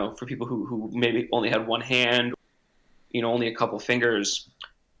 For people who maybe only had one hand, only a couple fingers.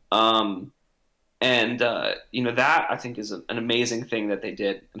 That I think is an amazing thing that they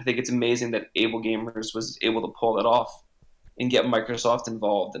did. And I think it's amazing that Able Gamers was able to pull that off and get Microsoft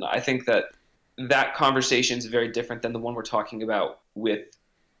involved. And I think that conversation is very different than the one we're talking about with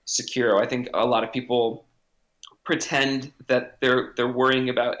Sekiro. I think a lot of people pretend that they're worrying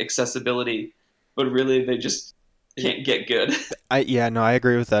about accessibility, but really they just can't get good. I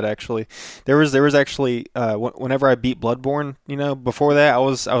agree with that actually. There was actually whenever I beat Bloodborne, before that I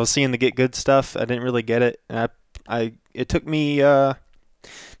was seeing the get good stuff. I didn't really get it, and it took me about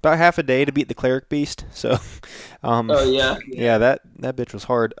half a day to beat the Cleric Beast. So, Oh yeah, yeah, that bitch was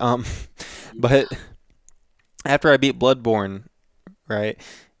hard. But after I beat Bloodborne, right,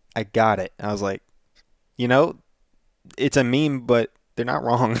 I got it. I was like, it's a meme, but they're not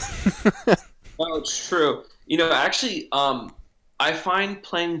wrong. oh, it's true. Actually, I find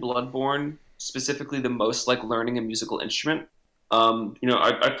playing Bloodborne specifically the most like learning a musical instrument.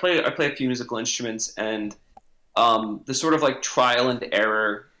 I play a few musical instruments, and the sort of like trial and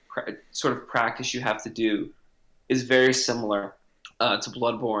error sort of practice you have to do is very similar to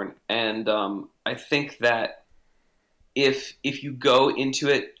Bloodborne. And I think that if you go into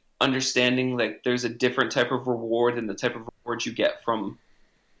it understanding like there's a different type of reward than the type of reward you get from,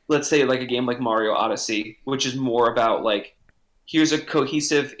 let's say, like a game like Mario Odyssey, which is more about like, here's a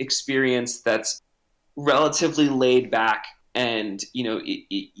cohesive experience that's relatively laid back, and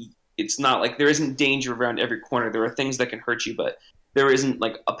it's not like there isn't danger around every corner. There are things that can hurt you, but there isn't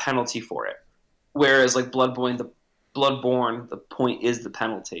like a penalty for it. Whereas like Bloodborne, the point is the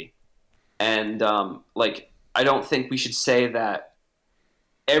penalty. And I don't think we should say that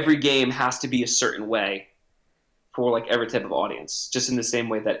every game has to be a certain way for like every type of audience, just in the same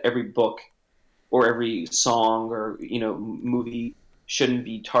way that every book or every song or movie shouldn't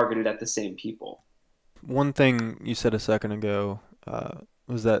be targeted at the same people. One thing you said a second ago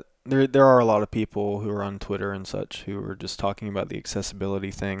was that there are a lot of people who are on Twitter and such who are just talking about the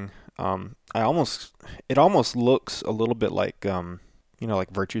accessibility thing. It almost looks a little bit like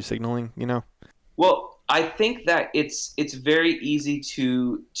like virtue signaling. Well, I think that it's very easy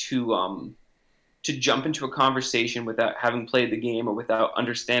to jump into a conversation without having played the game or without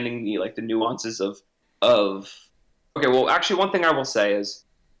understanding the nuances of. Okay, well, actually, one thing I will say is,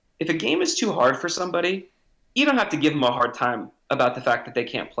 if a game is too hard for somebody, you don't have to give them a hard time about the fact that they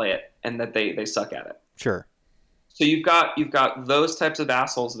can't play it and that they suck at it. Sure. So you've got those types of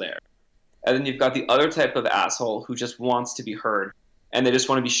assholes there, and then you've got the other type of asshole who just wants to be heard, and they just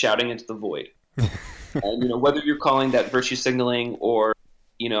want to be shouting into the void. And whether you're calling that virtue signaling or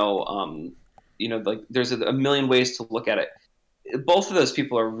like there's a million ways to look at it. Both of those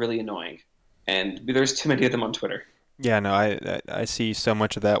people are really annoying, and there's too many of them on Twitter. Yeah, no, I see so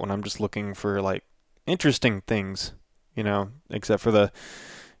much of that when I'm just looking for like interesting things, except for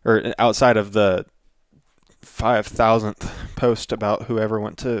or outside of the 5,000th post about whoever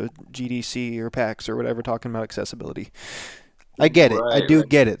went to GDC or PAX or whatever talking about accessibility. I get it. I do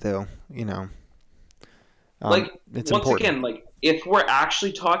get it though, it's once important. again, like if we're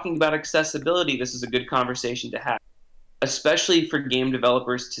actually talking about accessibility, this is a good conversation to have, especially for game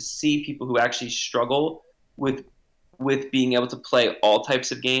developers to see people who actually struggle with being able to play all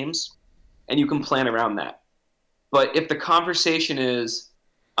types of games, and you can plan around that. But if the conversation is,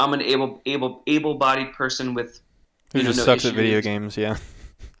 I'm an able-bodied person with who just no sucks at issues. video games, yeah.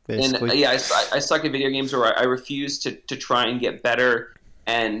 Basically. And I suck at video games, or I refuse to try and get better,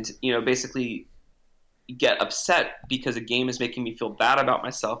 and basically get upset because a game is making me feel bad about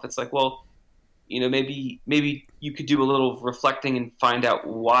myself. It's like, well, maybe you could do a little reflecting and find out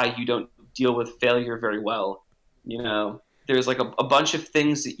why you don't deal with failure very well. there's like a bunch of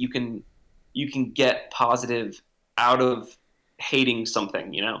things that you can get positive out of hating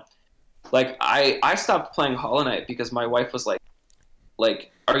something, you know? Like I stopped playing Hollow Knight because my wife was like,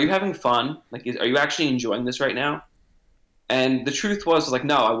 are you having fun? Like, are you actually enjoying this right now? And the truth was like,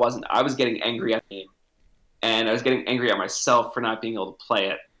 no, I wasn't. I was getting angry at the game, and I was getting angry at myself for not being able to play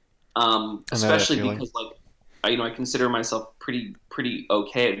it. Especially because like, I consider myself pretty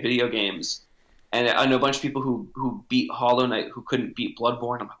okay at video games, and I know a bunch of people who beat Hollow Knight who couldn't beat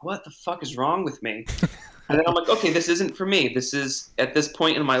Bloodborne. I'm like, what the fuck is wrong with me? And then I'm like, okay, this isn't for me. This is, at this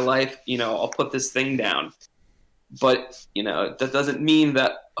point in my life, I'll put this thing down. But, that doesn't mean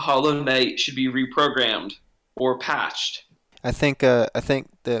that Hollow Knight should be reprogrammed or patched. I think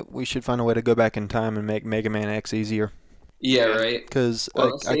that we should find a way to go back in time and make Mega Man X easier. Yeah, right. Because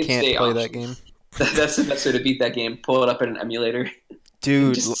I can't play that game. That's the best way to beat that game. Pull it up in an emulator.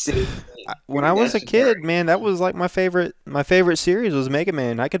 Dude, when I was a kid, man, that was like my favorite series was Mega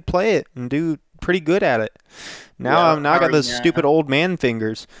Man. I could play it and do pretty good at it. Now I got those stupid old man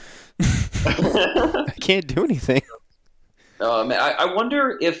fingers. I can't do anything. Man, I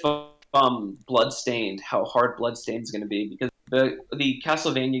wonder if Bloodstained, how hard Bloodstained is going to be, because the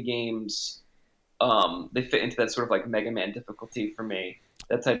Castlevania games, they fit into that sort of like Mega Man difficulty for me.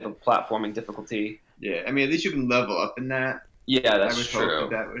 That type of platforming difficulty. Yeah, I mean, at least you can level up in that. Yeah, that's I would true.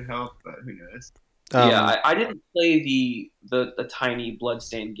 hope that would help, but who knows? I didn't play the tiny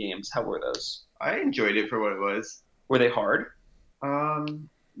Bloodstained games. How were those? I enjoyed it for what it was. Were they hard?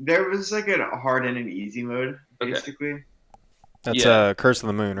 There was like a hard and an easy mode, basically. Okay. That's Curse of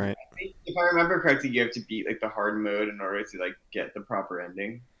the Moon, right? If I remember correctly, you have to beat like the hard mode in order to like get the proper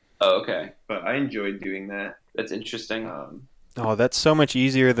ending. Oh, okay. But I enjoyed doing that. That's interesting. Oh, that's so much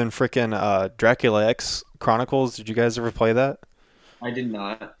easier than frickin' Dracula X Chronicles. Did you guys ever play that? I did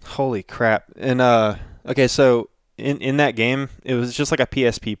not. Holy crap. And, okay, so in that game, it was just like a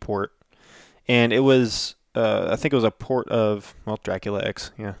PSP port. And it was, I think it was a port of, Dracula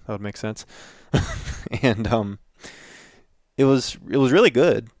X. Yeah, that would make sense. And, it was really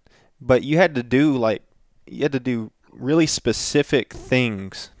good. But you had to do really specific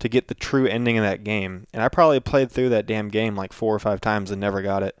things to get the true ending of that game. And I probably played through that damn game like 4 or 5 times and never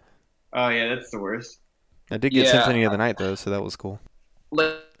got it. Oh yeah, that's the worst. I did get Symphony of the Night though, so that was cool.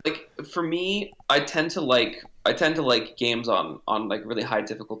 Like for me, I tend to like games on like really high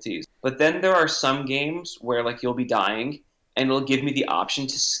difficulties. But then there are some games where like you'll be dying and it'll give me the option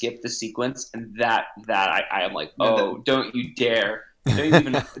to skip the sequence, and that I am like, don't you dare.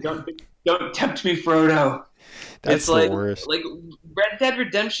 Don't tempt me, Frodo. That's the worst. Like Red Dead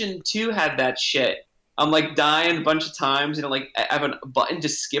Redemption 2 had that shit. I'm like dying a bunch of times, and like I have a button to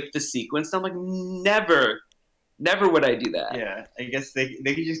skip the sequence. And I'm like, never would I do that. Yeah, I guess they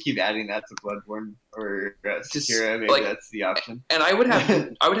could just keep adding that to Bloodborne or Sekiro. Maybe like, that's the option. And I would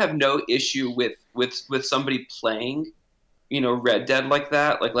have no issue with somebody playing, Red Dead like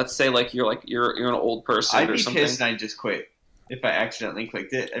that. Like let's say like you're an old person or something. I'd be pissed and I'd just quit. If I accidentally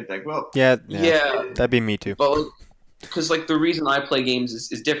clicked it, I'd be like, well... Yeah, that'd be me too. But because like the reason I play games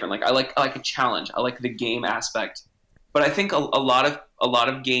is different. Like I like a challenge. I like the game aspect. But I think a lot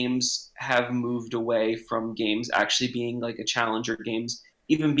of games have moved away from games actually being like a challenge, or games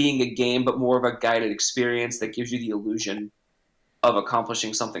even being a game, but more of a guided experience that gives you the illusion of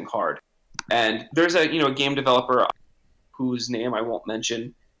accomplishing something hard. And there's a game developer whose name I won't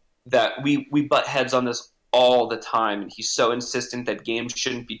mention, that we butt heads on this all the time, and he's so insistent that games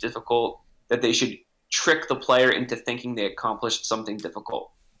shouldn't be difficult, that they should trick the player into thinking they accomplished something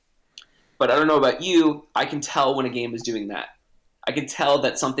difficult. But I don't know about you, I can tell when a game is doing that. I can tell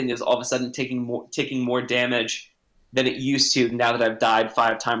that something is all of a sudden taking more damage than it used to now that I've died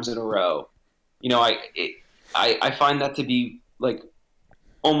 5 times in a row. I find that to be like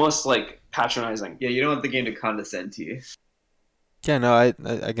almost like patronizing. Yeah, you don't want the game to condescend to you. Yeah, no,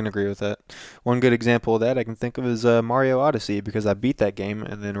 I can agree with that. One good example of that I can think of is Mario Odyssey, because I beat that game,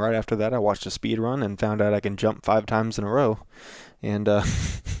 and then right after that I watched a speed run and found out I can jump 5 times in a row. And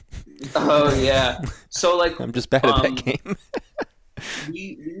oh yeah, so like I'm just bad at that game.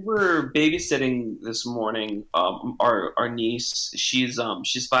 we were babysitting this morning. Our niece, she's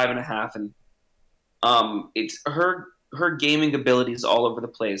 5.5, and it's her gaming abilities all over the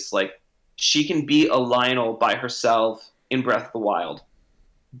place. Like she can beat a Lionel by herself in Breath of the Wild,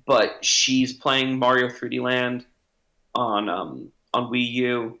 but she's playing Mario 3D Land on Wii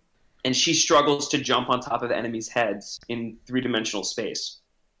U, and she struggles to jump on top of enemies' heads in 3-dimensional space.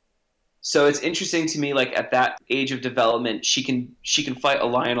 So it's interesting to me, like at that age of development, she can fight a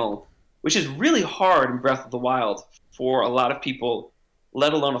Lionel, which is really hard in Breath of the Wild for a lot of people,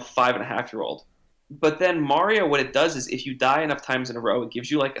 let alone a 5.5-year-old. But then Mario, what it does is if you die enough times in a row, it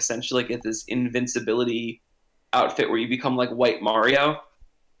gives you like essentially like this invincibility outfit where you become like White Mario,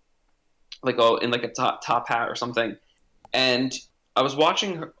 like in like a top hat or something. And I was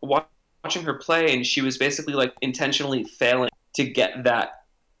watching her play, and she was basically like intentionally failing to get that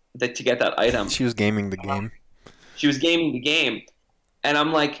item. She was gaming the game. She was gaming the game, and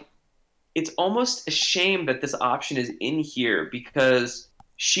I'm like, it's almost a shame that this option is in here because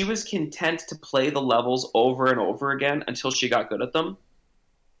she was content to play the levels over and over again until she got good at them.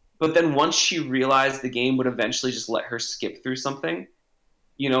 But then once she realized the game would eventually just let her skip through something,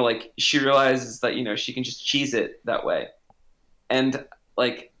 like she realizes that, she can just cheese it that way. And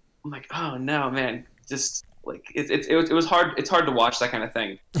like, I'm like, oh no, man, just like it was hard. It's hard to watch that kind of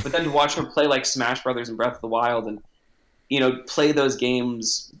thing. But then to watch her play like Smash Brothers and Breath of the Wild and, play those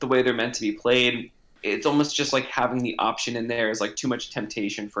games the way they're meant to be played, it's almost just like having the option in there is like too much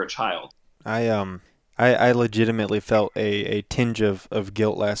temptation for a child. I legitimately felt a tinge of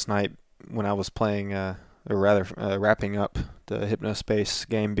guilt last night when I was playing, or rather wrapping up the Hypnospace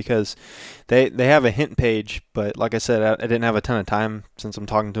game, because they have a hint page, but like I said, I didn't have a ton of time since I'm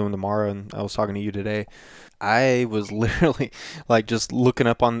talking to them tomorrow, and I was talking to you today. I was literally like just looking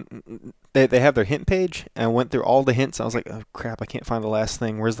up on. They have their hint page, and I went through all the hints. I was like, oh crap, I can't find the last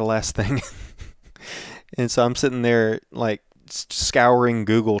thing. Where's the last thing? And so I'm sitting there like scouring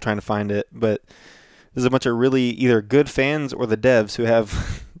Google trying to find it, but there's a bunch of really either good fans or the devs who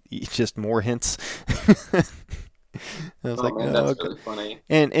have just more hints. I was like, man, that's really funny.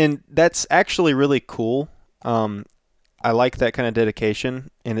 And that's actually really cool. I like that kind of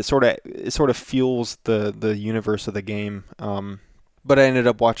dedication, and it sort of fuels the universe of the game. But I ended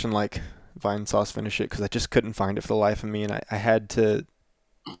up watching like Vinesauce finish it because I just couldn't find it for the life of me, and I had to.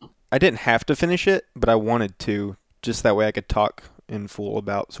 I didn't have to finish it, but I wanted to, just that way I could talk in full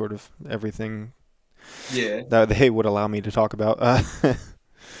about sort of everything. Yeah. That they would allow me to talk about.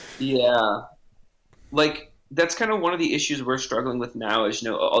 Yeah, like that's kind of one of the issues we're struggling with now. Is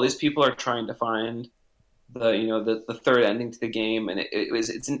all these people are trying to find the third ending to the game, and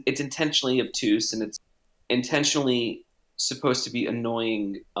it's intentionally obtuse, and it's intentionally supposed to be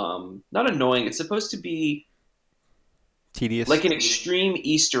annoying. Not annoying. It's supposed to be tedious, like an extreme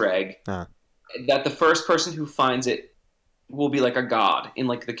Easter egg that the first person who finds it will be like a god in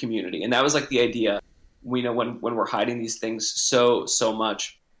like the community, and that was like the idea. We know when we're hiding these things so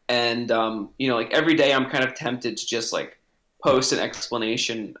much, and like every day I'm kind of tempted to just like post an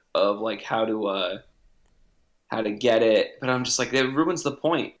explanation of like how to get it, but I'm just like, it ruins the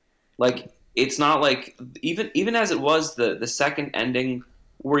point. Like it's not like even as it was the second ending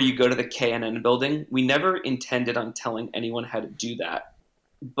where you go to the KNN building, we never intended on telling anyone how to do that,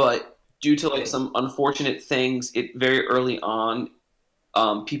 but due to like some unfortunate things, it very early on,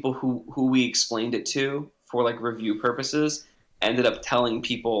 people who we explained it to for like review purposes ended up telling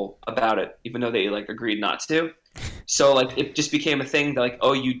people about it, even though they like agreed not to. So like it just became a thing that like,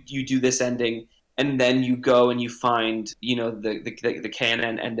 oh, you do this ending, and then you go and you find the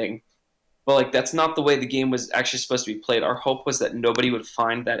KNN ending. But like that's not the way the game was actually supposed to be played. Our hope was that nobody would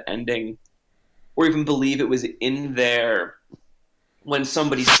find that ending or even believe it was in there when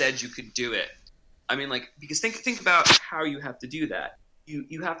somebody said you could do it. I mean, like, because think about how you have to do that.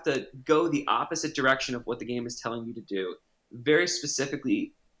 You have to go the opposite direction of what the game is telling you to do, very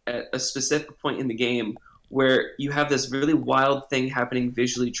specifically at a specific point in the game where you have this really wild thing happening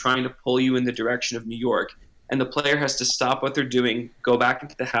visually trying to pull you in the direction of New York, and the player has to stop what they're doing, go back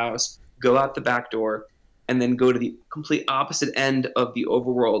into the house, go out the back door, and then go to the complete opposite end of the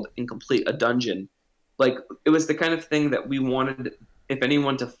overworld and complete a dungeon. Like, it was the kind of thing that we wanted, if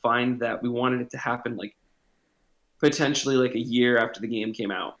anyone to find that, we wanted it to happen like potentially like a year after the game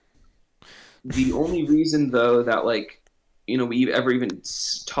came out. The only reason though that like we ever even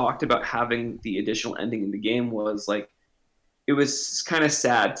talked about having the additional ending in the game was like it was kind of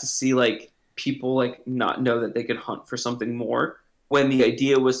sad to see like people like not know that they could hunt for something more when the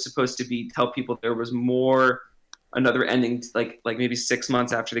idea was supposed to be tell people there was more, another ending like maybe 6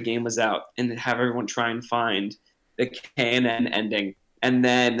 months after the game was out, and have everyone try and find the KNN ending, and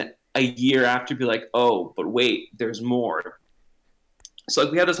then a year after be like, oh, but wait, there's more. So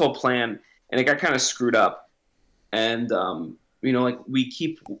like we had this whole plan, and it got kind of screwed up. And like we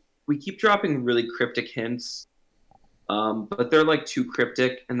keep dropping really cryptic hints, but they're like too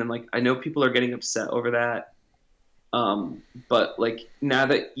cryptic. And then like I know people are getting upset over that. But like now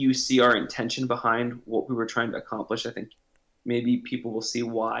that you see our intention behind what we were trying to accomplish, I think maybe people will see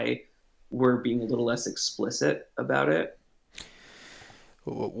why we're being a little less explicit about it.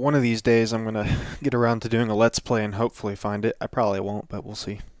 One of these days I'm going to get around to doing a Let's Play and hopefully find it. I probably won't, but we'll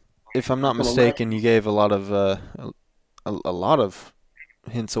see. if I'm not mistaken, you gave a lot of a lot of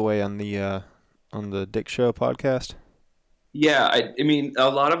hints away on the Dick Show podcast. Yeah, I mean, a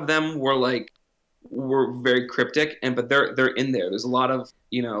lot of them were very cryptic, but they're in there. There's a lot of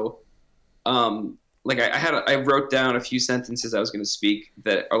like I wrote down a few sentences I was going to speak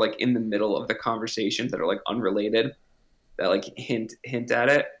that are like in the middle of the conversation that are like unrelated, that like hint at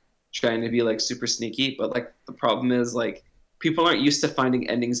it, trying to be like super sneaky. But like the problem is like people aren't used to finding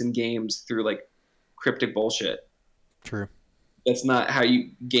endings in games through like cryptic bullshit. True. That's not how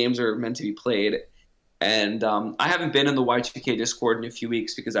games are meant to be played. And I haven't been in the Y2K Discord in a few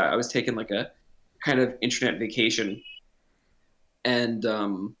weeks because I was taking like a kind of internet vacation, and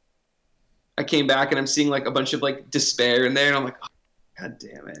I came back and I'm seeing like a bunch of like despair in there, and I'm like, oh, God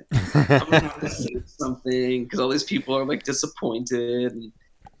damn it, I'm gonna have to say something because all these people are like disappointed, and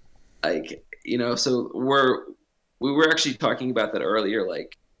like so we were actually talking about that earlier,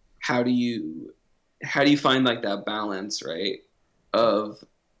 like how do you find like that balance, right, of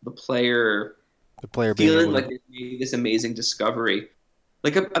the player feeling like they made this amazing discovery.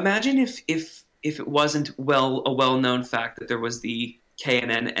 Like imagine if it wasn't a well-known fact that there was the K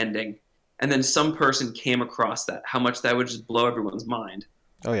and N ending, and then some person came across that, how much that would just blow everyone's mind.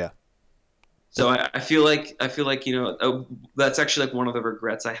 Oh yeah. So I feel like that's actually like one of the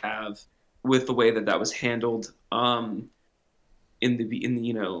regrets I have with the way that was handled in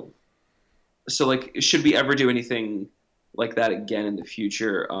the so like should we ever do anything like that again in the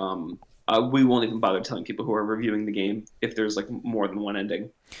future, we won't even bother telling people who are reviewing the game if there's like more than one ending.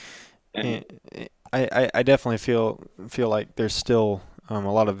 And I definitely feel like there's still a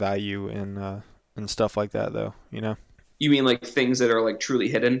lot of value in stuff like that, though. You mean like things that are like truly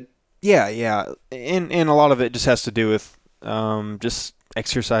hidden? Yeah, and a lot of it just has to do with just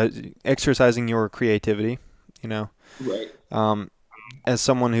exercising your creativity. Right. As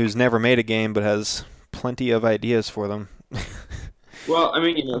someone who's never made a game but has plenty of ideas for them. Well, I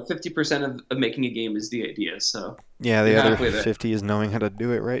mean, 50% of making a game is the idea, so... Yeah, the other 50 is knowing how to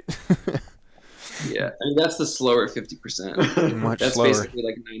do it, right? Yeah, I mean, that's the slower 50%. Much that's slower. Basically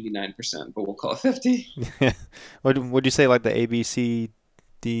like 99%, but we'll call it 50. Yeah. Would you say like the ABCD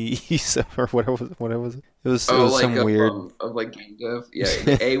or what was it? It was like some weird... of like game dev. Yeah,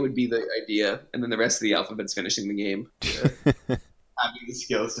 the A would be the idea, and then the rest of the alphabet's finishing the game. Yeah. Having the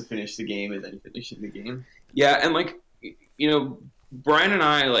skills to finish the game and then finishing the game. Yeah, and like, Brian and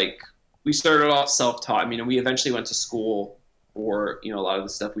I, like, we started off self-taught. I mean, we eventually went to school for, a lot of the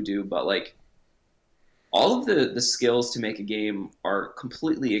stuff we do, but, like, all of the skills to make a game are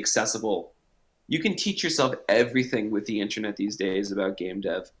completely accessible. You can teach yourself everything with the internet these days about game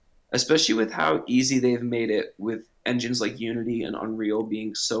dev, especially with how easy they've made it with engines like Unity and Unreal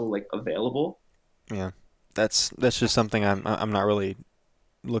being so, like, available. Yeah, that's just something I'm not really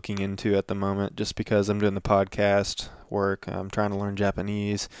looking into at the moment, just because I'm doing the podcast work. I'm trying to learn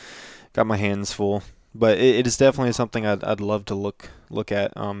Japanese. Got my hands full, but it is definitely something I'd love to look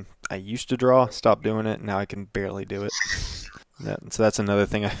at. I used to draw, stopped doing it. Now I can barely do it. So that's another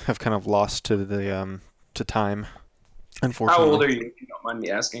thing I've kind of lost to the to time. Unfortunately. How old are you, if you don't mind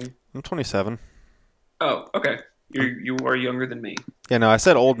me asking? I'm 27. Oh, okay. You are younger than me. Yeah, no, I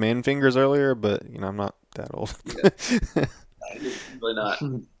said old man fingers earlier, but I'm not that old. Yeah. Really not.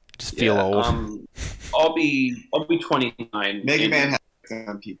 Just feel old. I'll be 29. Mega Man has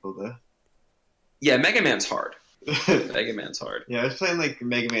some people though. Yeah, Mega Man's hard. Mega Man's hard. Yeah, I was playing like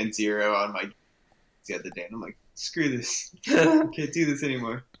Mega Man Zero on my the other day, and I'm like, screw this, I can't do this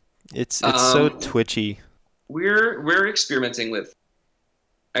anymore. It's so twitchy. We're experimenting with.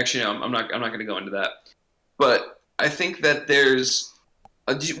 Actually, no, I'm not going to go into that. But I think that there's.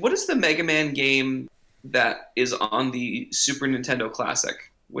 What is the Mega Man game that is on the Super Nintendo Classic?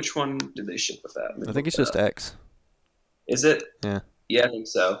 Which one did they ship with that? I think it's just X. Is it? Yeah. Yeah, I think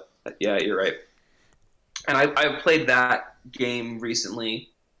so. Yeah, you're right. And I played that game recently,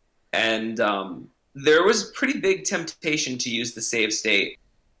 and there was pretty big temptation to use the save state.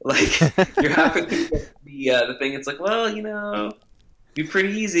 Like, you're halfway through the thing, it's like, well, be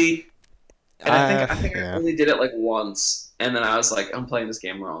pretty easy. And I think I only did it like once, and then I was like, I'm playing this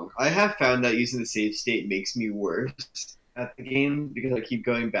game wrong. I have found that using the save state makes me worse at the game because I keep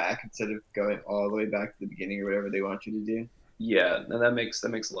going back instead of going all the way back to the beginning or whatever they want you to do. Yeah, no, that makes a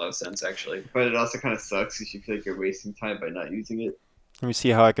lot of sense actually. But it also kind of sucks because you feel like you're wasting time by not using it. Let me see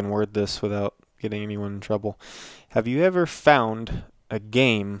how I can word this without getting anyone in trouble. Have you ever found a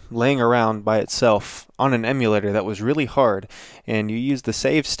game laying around by itself on an emulator that was really hard, and you used the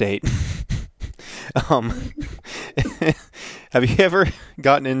save state? Have you ever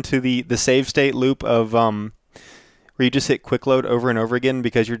gotten into the save state loop of where you just hit quick load over and over again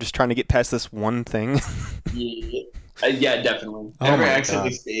because you're just trying to get past this one thing? Yeah, definitely. Oh Ever my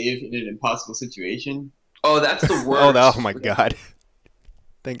accidentally God. save in an impossible situation? Oh, that's the worst. Oh my God.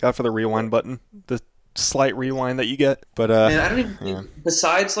 Thank God for the rewind button. The slight rewind that you get. But Man, I don't even. yeah.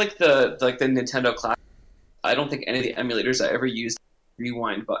 Besides, like the Nintendo Classic, I don't think any of the emulators I ever used a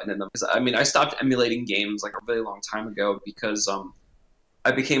rewind button in them. 'Cause, I mean, I stopped emulating games like a really long time ago because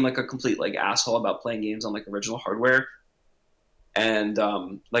I became like a complete like asshole about playing games on like original hardware, and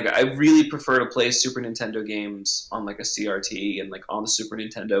like I really prefer to play Super Nintendo games on like a CRT and like on the Super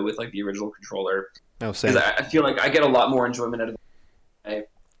Nintendo with like the original controller No, because same. I feel like I get a lot more enjoyment out of it,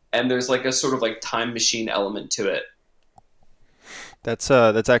 and there's like a sort of like time machine element to it. That's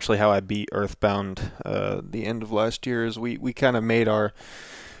actually how I beat Earthbound the end of last year. Is we kind of made our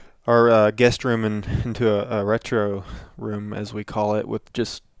guest room into a retro room, as we call it, with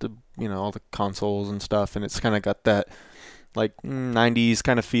just the all the consoles and stuff, and it's kind of got that like 90s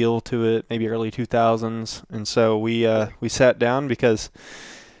kind of feel to it, maybe early 2000s. And so we sat down because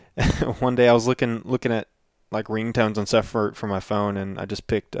one day I was looking at like ringtones and stuff for my phone, and I just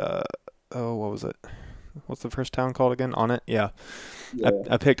picked what was it? What's the first town called again? On It, yeah.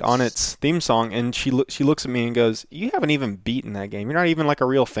 I picked On It's theme song, and she looks at me and goes, "You haven't even beaten that game. You're not even like a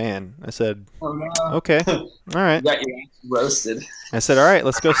real fan." I said, Oh no. "Okay, all right." You got your ass roasted. I said, "All right,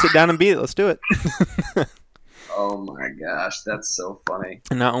 let's go sit down and beat it. Let's do it." Oh my gosh, that's so funny.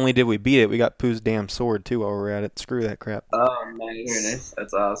 And not only did we beat it, we got Pooh's damn sword too while we were at it. Screw that crap. Oh, nice. Very nice.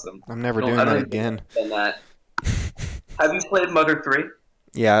 That's awesome. I'm never No, doing I don't that even think again. I've done that. Have you played Mother 3?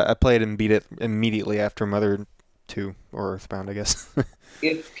 Yeah, I played and beat it immediately after Mother 2 or Earthbound, I guess.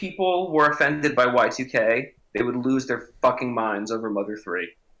 If people were offended by Y2K, they would lose their fucking minds over Mother 3.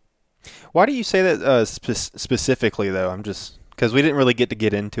 Why do you say that specifically though? I'm just because we didn't really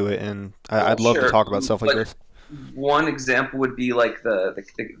get into it, and I'd love to Sure, talk about stuff like but this. one example would be like the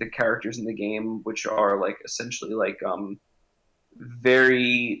characters in the game, which are like essentially like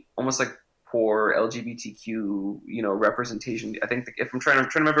very almost like poor LGBTQ representation. I think if I'm trying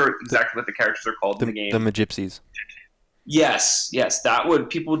to remember exactly what the characters are called in the game. The Magypsies. Yes,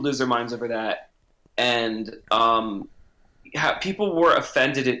 people would lose their minds over that, and people were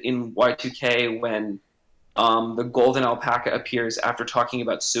offended in Y2K when the golden alpaca appears after talking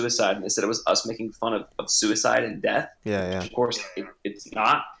about suicide, and they said it was us making fun of suicide and death. Yeah. Of course, it's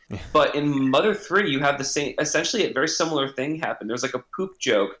not. Yeah. But in Mother 3, you have the same, essentially a very similar thing happen. There's like a poop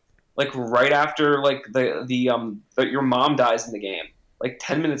joke, like right after like the your mom dies in the game, like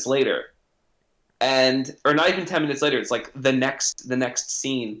 10 minutes later. Or not even 10 minutes later, it's like the next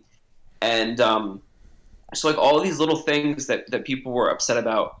scene. And so like all of these little things that people were upset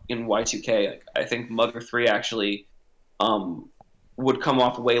about in Y2K, like, I think Mother 3 actually would come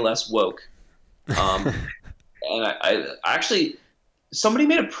off way less woke. And I actually, somebody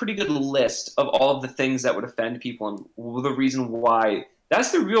made a pretty good list of all of the things that would offend people and the reason why.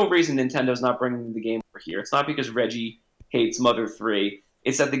 That's the real reason Nintendo's not bringing the game over here. It's not because Reggie hates Mother 3.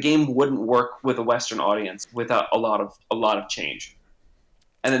 It's that the game wouldn't work with a Western audience without a lot of change,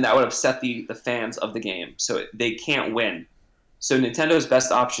 and then that would upset the fans of the game. So they can't win. So Nintendo's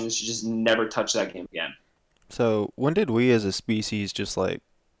best option is to just never touch that game again. So when did we as a species just like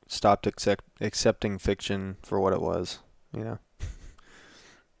stopped accepting fiction for what it was?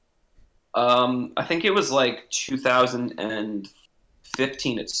 I think it was like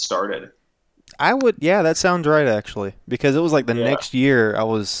 2015 it started. Yeah, that sounds right actually, because it was like the Yeah. next year I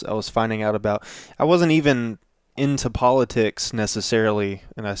was finding out about. I wasn't even into politics necessarily,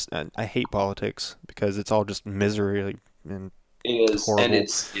 and I hate politics because it's all just misery and It is, horrible. and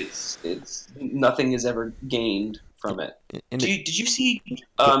it's nothing is ever gained from it. And Did you see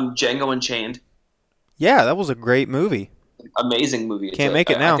Django Unchained? yeah, that was a great movie. Amazing movie. Can't make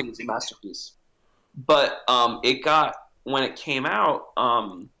it now. I think it's a masterpiece. But it got, when it came out,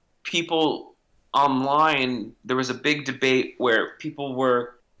 people online, there was a big debate where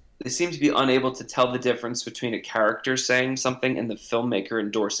they seemed to be unable to tell the difference between a character saying something and the filmmaker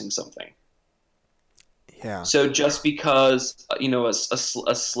endorsing something. Yeah. So just because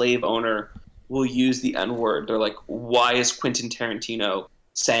a slave owner will use the N-word, they're like, why is Quentin Tarantino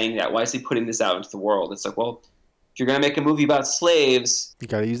saying that? Why is he putting this out into the world? It's like, well, if you're gonna make a movie about slaves, You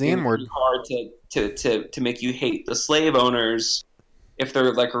gotta use the it's N-word. really hard to make you hate the slave owners if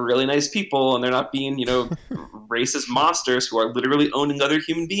they're like really nice people and they're not being racist monsters who are literally owning other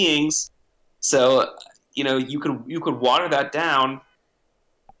human beings. So you could water that down,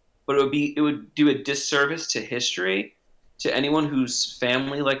 but it would do a disservice to history, to anyone whose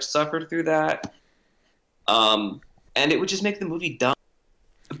family like suffered through that, and it would just make the movie dumb.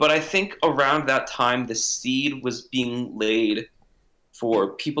 But I think around that time, the seed was being laid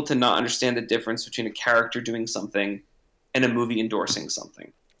for people to not understand the difference between a character doing something and a movie endorsing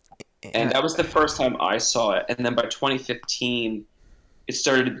something. And that was the first time I saw it. And then by 2015, it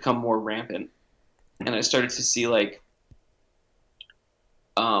started to become more rampant. And I started to see like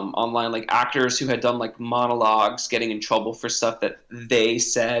online like actors who had done like monologues getting in trouble for stuff that they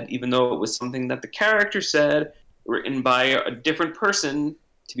said, even though it was something that the character said, written by a different person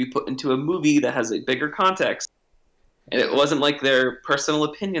to be put into a movie that has a bigger context. And it wasn't like their personal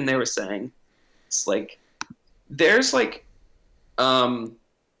opinion they were saying. It's like there's like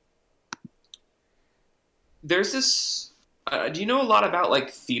there's this do you know a lot about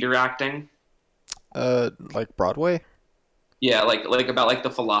like theater acting? Like Broadway? Yeah, like about like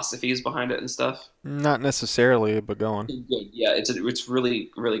the philosophies behind it and stuff. Not necessarily, but go on. Good. Yeah, it's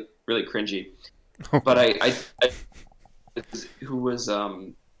really cringy. But I who was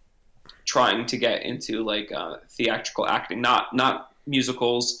trying to get into like theatrical acting, not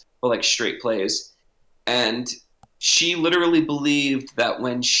musicals, but like straight plays, and she literally believed that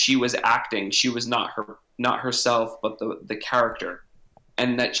when she was acting, she was not herself, but the character,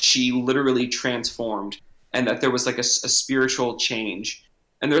 and that she literally transformed, and that there was like a spiritual change.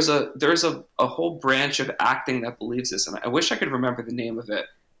 And there's a whole branch of acting that believes this, and I wish I could remember the name of it.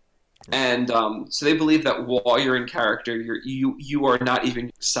 And so they believe that while you're in character, you are not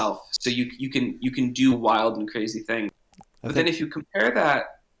even yourself. So you can do wild and crazy things. But then if you compare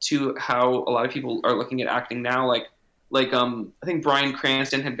that to how a lot of people are looking at acting now, like I think Bryan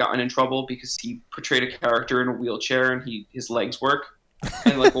Cranston had gotten in trouble because he portrayed a character in a wheelchair and his legs work.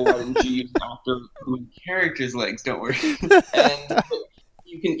 And like, well, why didn't you use an actor whose character's legs don't work? And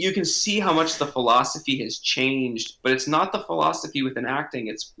you can see how much the philosophy has changed, but it's not the philosophy within acting;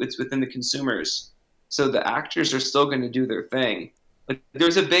 it's within the consumers. So the actors are still going to do their thing. Like,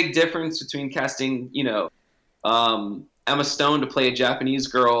 there's a big difference between casting, Emma Stone to play a Japanese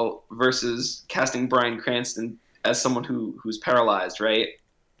girl versus casting Bryan Cranston as someone who's paralyzed, right?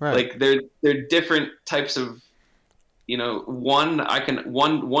 Right. Like they're different types of, one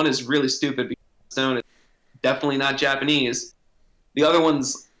is really stupid because Stone is definitely not Japanese. The other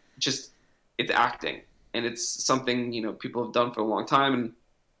one's just, it's acting, and it's something, people have done for a long time. And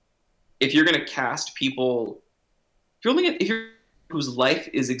if you're going to cast people, if you're whose life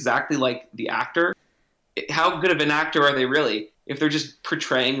is exactly like the actor, how good of an actor are they really if they're just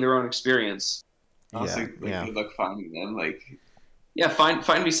portraying their own experience? Also, good luck finding them. Like, yeah,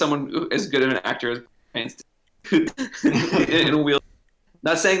 find me someone who as good of an actor as Cranston in a wheel.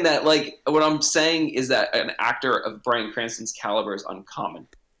 Not saying that, like, what I'm saying is that an actor of Bryan Cranston's caliber is uncommon.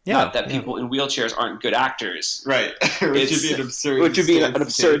 Yeah, not that people in wheelchairs aren't good actors. Right. Which would be an absurd. Which would be an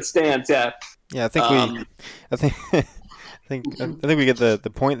absurd stance. Yeah. Yeah, I think we get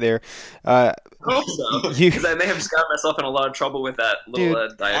the point there. I hope so. Because I may have just got myself in a lot of trouble with that little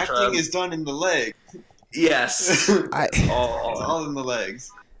diatribe. Acting is done in the leg. Yes. It's all in the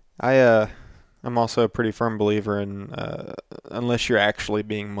legs. I'm also a pretty firm believer in unless you're actually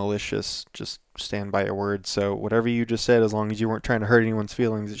being malicious, just stand by your word. So whatever you just said, as long as you weren't trying to hurt anyone's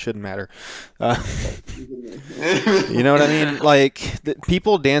feelings, it shouldn't matter. You know what I mean? Like,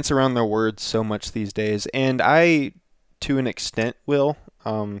 people dance around their words so much these days, and I, to an extent, will,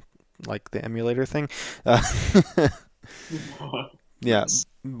 like the emulator thing. Yeah,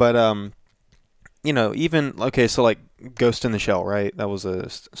 but even so like Ghost in the Shell, right? That was a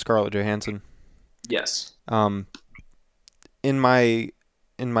Scarlett Johansson. Yes. In my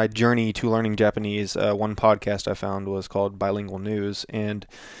journey to learning Japanese, one podcast I found was called Bilingual News, and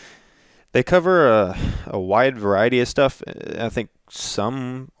they cover a wide variety of stuff. I think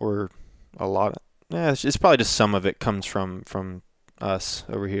some or a lot. It's probably just some of it comes from us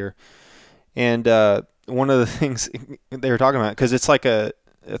over here. And one of the things they were talking about, because it's like I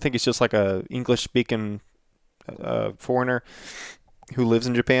think it's just like a English-speaking foreigner who lives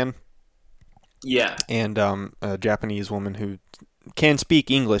in Japan. Yeah. And a Japanese woman who can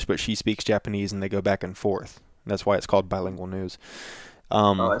speak English, but she speaks Japanese, and they go back and forth. That's why it's called Bilingual News.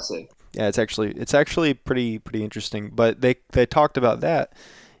 I see. Yeah, it's actually pretty interesting. But they talked about that,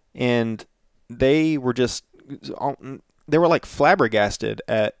 and they were like flabbergasted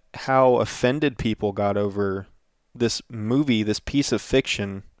at how offended people got over this movie, this piece of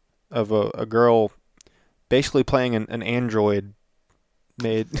fiction of a girl basically playing an android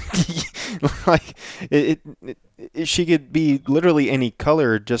made like she could be literally any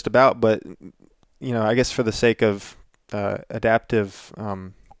color just about, but I guess for the sake of adaptive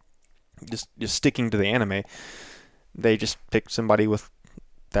just sticking to the anime, they just picked somebody with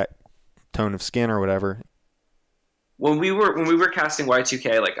that tone of skin or whatever. when we were casting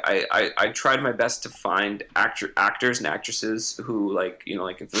Y2K, like I tried my best to find actors and actresses who, like, you know,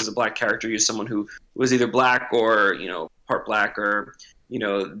 like if there's a black character, use someone who was either black or, you know, part black, or, you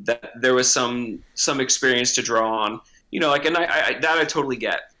know, that there was some experience to draw on, you know, like, and I that I totally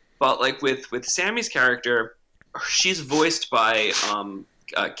get. But like with Sammy's character, she's voiced by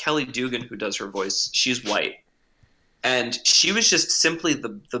Kelly Dugan, who does her voice. She's white, and she was just simply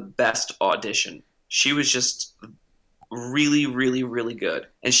the best audition. She was just really, really, really good,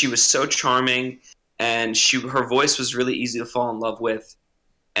 and she was so charming, and her voice was really easy to fall in love with.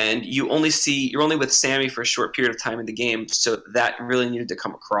 And you're only with Sammy for a short period of time in the game, so that really needed to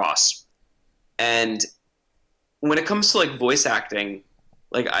come across. And when it comes to like voice acting,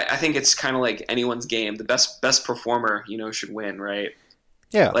 like I think it's kind of like anyone's game. The best performer, you know, should win, right?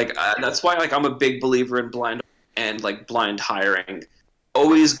 Yeah. Like that's why, like, I'm a big believer in blind hiring.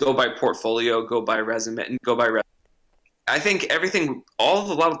 Always go by portfolio, go by resume, and go by resume. I think a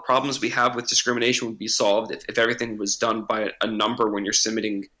lot of problems we have with discrimination would be solved if everything was done by a number when you're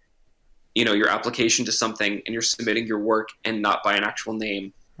submitting, you know, your application to something, and you're submitting your work, and not by an actual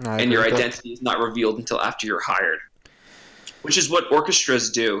name, and your identity is not revealed until after you're hired, which is what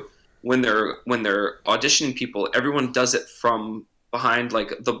orchestras do when they're auditioning people. Everyone does it from behind,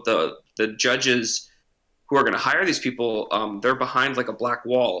 like the judges who are going to hire these people. They're behind like a black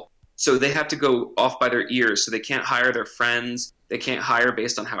wall. So they have to go off by their ears. So they can't hire their friends. They can't hire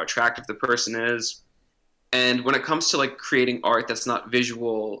based on how attractive the person is. And when it comes to like creating art that's not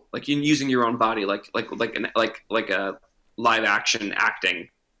visual, like using your own body, like a live action acting,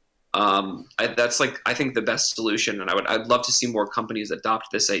 that's like, I think, the best solution. And I'd love to see more companies adopt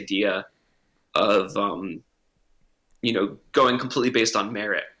this idea of you know, going completely based on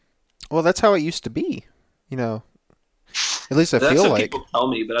merit. Well, that's how it used to be, you know. At least That's feel what like people tell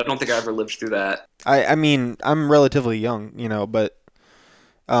me, but I don't think I ever lived through that. I mean, I'm relatively young, you know, but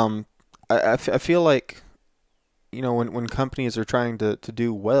I feel like, you know, when companies are trying to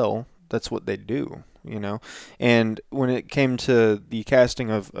do well, that's what they do, you know. And when it came to the casting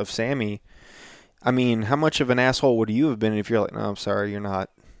of Sammy, I mean, how much of an asshole would you have been if you're like, no, I'm sorry, you're not,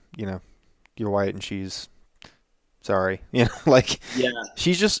 you know, you're white and she's sorry, you know, like, yeah,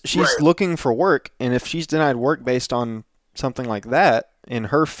 she's right. looking for work, and if she's denied work based on something like that in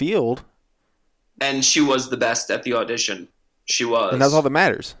her field, and she was the best at the audition, she was, and that's all that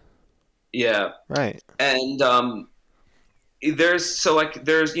matters. Yeah, right. And there's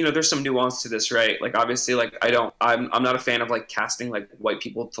some nuance to this, right? Like, obviously, like, I'm not a fan of like casting like white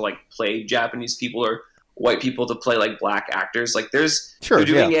people to like play Japanese people, or white people to play like black actors. Like, they're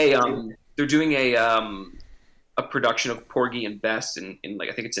doing a production of Porgy and Bess in like,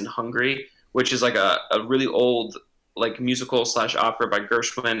 I think it's in Hungary, which is like a really old like musical / opera by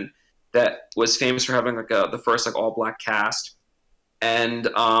Gershwin that was famous for having like the first like all black cast. And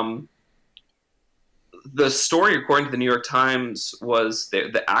the story, according to the New York Times, was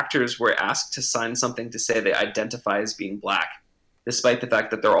the actors were asked to sign something to say they identify as being black, despite the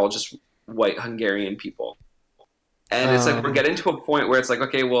fact that they're all just white Hungarian people. And it's like, we're getting to a point where it's like,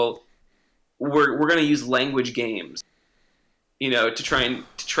 okay, well, we're going to use language games, you know, to try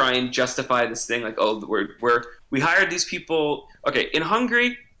and justify this thing. Like, oh, we hired these people. Okay, in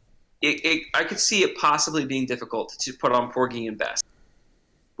Hungary, I could see it possibly being difficult to put on Porgy and Bess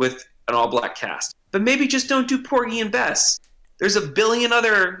with an all-black cast. But maybe just don't do Porgy and Bess. There's a billion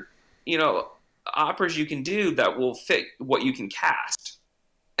other, you know, operas you can do that will fit what you can cast.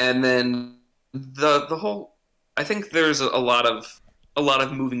 And then the whole, I think there's a lot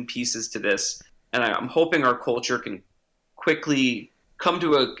of moving pieces to this, and I'm hoping our culture can quickly come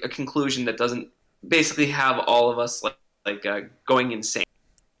to a conclusion that doesn't basically have all of us like going insane,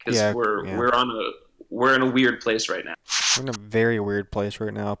 because we're in a weird place right now. We're in a very weird place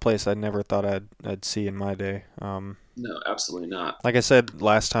right now. A place I never thought I'd see in my day. No, absolutely not. Like I said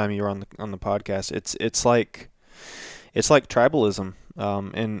last time you were on the podcast, it's like tribalism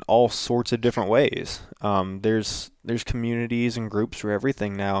in all sorts of different ways. There's communities and groups for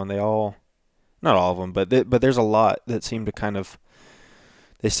everything now, and they all, not all of them, but there's a lot that seem to kind of,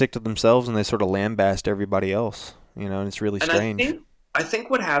 they stick to themselves and they sort of lambast everybody else. You know, and it's really strange. I think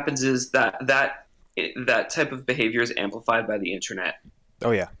what happens is that type of behavior is amplified by the internet.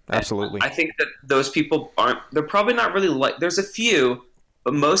 Oh yeah, absolutely. And I think that those people they're probably not really like, there's a few,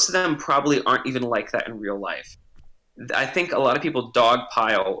 but most of them probably aren't even like that in real life. I think a lot of people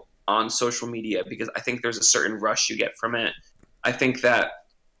dogpile on social media because I think there's a certain rush you get from it. I think that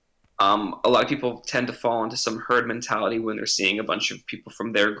a lot of people tend to fall into some herd mentality when they're seeing a bunch of people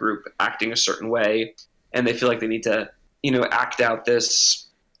from their group acting a certain way, and they feel like they need to, you know, act out this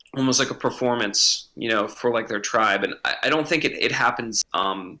almost like a performance, for like their tribe. And I don't think it happens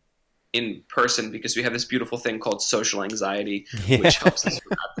in person, because we have this beautiful thing called social anxiety, which helps us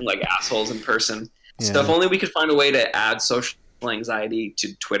from acting like assholes in person. Yeah. So if only we could find a way to add social anxiety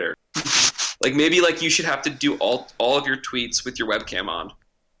to Twitter. Like maybe like you should have to do all of your tweets with your webcam on.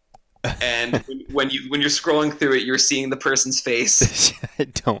 And when you're scrolling through it, you're seeing the person's face. I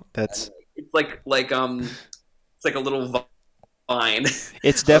don't. That's it's like it's like a little vine.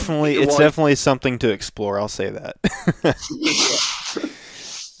 It's definitely something to explore. I'll say that.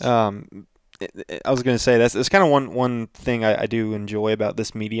 I was going to say that's kind of one thing I do enjoy about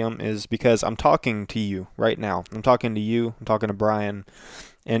this medium, is because I'm talking to you right now. I'm talking to you. I'm talking to Brian,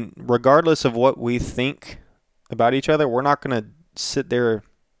 and regardless of what we think about each other, we're not going to sit there.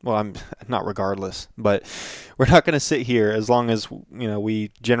 Well, I'm not regardless, but we're not going to sit here as long as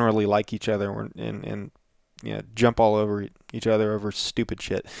we generally like each other and jump all over each other over stupid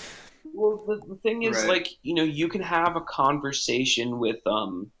shit. Well, the thing is, like, you can have a conversation with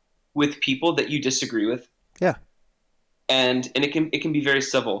people that you disagree with. Yeah. And it can be very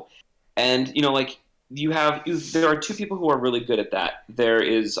civil. And like there are two people who are really good at that. There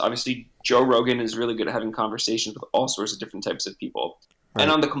is obviously Joe Rogan is really good at having conversations with all sorts of different types of people. Right.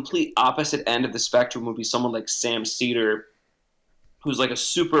 And on the complete opposite end of the spectrum would be someone like Sam Seder, who's like a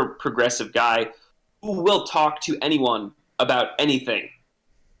super progressive guy who will talk to anyone about anything,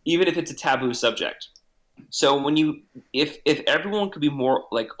 even if it's a taboo subject. So if everyone could be more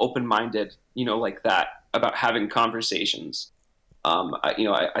like open-minded, like that, about having conversations,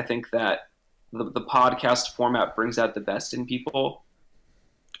 I think that the podcast format brings out the best in people,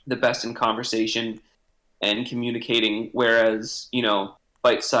 the best in conversation and communicating, whereas,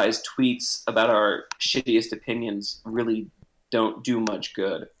 bite-sized tweets about our shittiest opinions really don't do much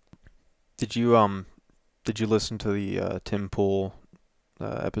good. Did you listen to the Tim Pool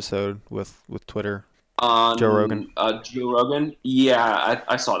episode with Twitter? Joe Rogan. Joe Rogan. Yeah,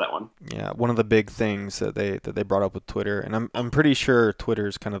 I saw that one. Yeah, one of the big things that they brought up with Twitter, and I'm pretty sure Twitter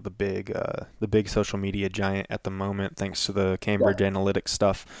is kind of the big social media giant at the moment, thanks to the Cambridge Analytica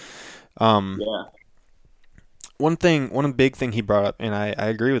stuff. Yeah. One big thing he brought up, and I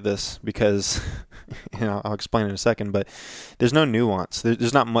agree with this because, I'll explain in a second, but there's no nuance.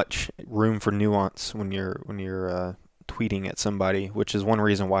 There's not much room for nuance when you're tweeting at somebody, which is one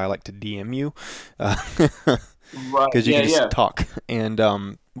reason why I like to DM you, because you can just talk. And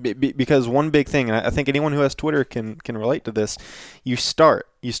because one big thing, and I think anyone who has Twitter can relate to this, you start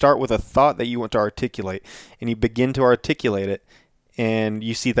with a thought that you want to articulate, and you begin to articulate it, and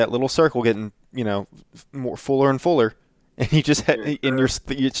you see that little circle getting more fuller and fuller, and you just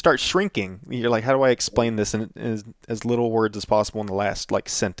you start shrinking. You're like, how do I explain this in as little words as possible in the last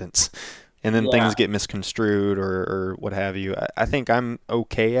sentence? And then things get misconstrued or what have you. I think I'm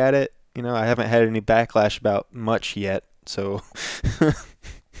okay at it. I haven't had any backlash about much yet. So,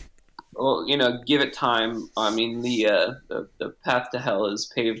 well, give it time. I mean, the path to hell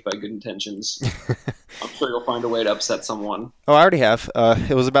is paved by good intentions. I'm sure you'll find a way to upset someone. Oh, I already have.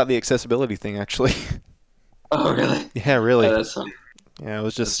 It was about the accessibility thing, actually. Oh, really? Yeah, really. Yeah, it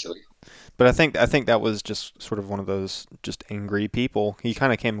was just. But I think that was just sort of one of those just angry people. He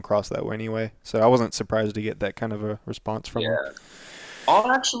kind of came across that way anyway, so I wasn't surprised to get that kind of a response from him.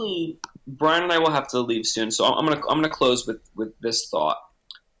 Brian and I will have to leave soon, so I'm gonna close with this thought.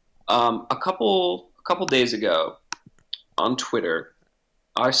 A couple days ago on Twitter,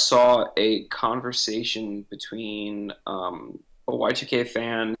 I saw a conversation between a Y2K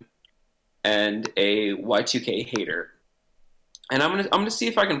fan and a Y2K hater. And I'm gonna see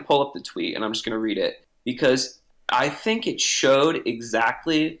if I can pull up the tweet, and I'm just gonna read it, because I think it showed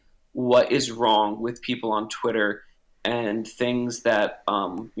exactly what is wrong with people on Twitter and things that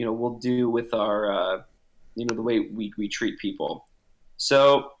we'll do with our the way we treat people.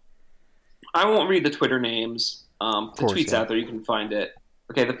 So I won't read the Twitter names. The tweet's out there; you can find it.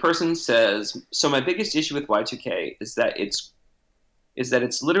 Okay, the person says, "So my biggest issue with Y2K is that it's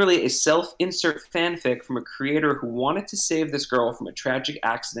literally a self-insert fanfic from a creator who wanted to save this girl from a tragic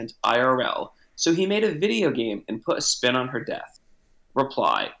accident IRL, so he made a video game and put a spin on her death."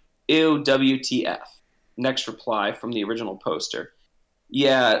 Reply, ew, WTF. Next reply from the original poster.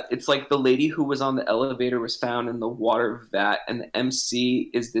 Yeah, it's like the lady who was on the elevator was found in the water vat, and the MC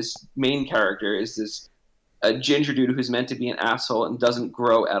is this main character, is this a ginger dude who's meant to be an asshole and doesn't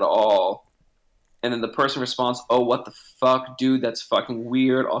grow at all. And then the person responds, "Oh, what the fuck, dude? That's fucking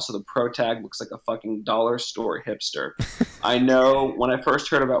weird. Also, the pro tag looks like a fucking dollar store hipster." I know. When I first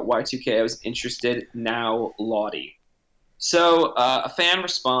heard about Y2K, I was interested. Now, Lottie. So a fan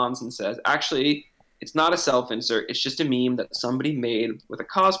responds and says, "Actually, It's not a self-insert. It's just a meme that somebody made with a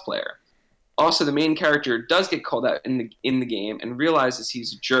cosplayer. Also, the main character does get called out in the game and realizes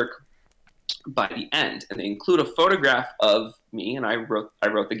he's a jerk by the end. And they include a photograph of me, and I wrote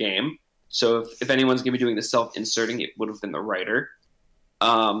the game. So if anyone's going to be doing the self-inserting, it would have been the writer.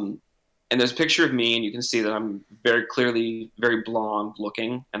 And there's a picture of me, and you can see that I'm very clearly very blonde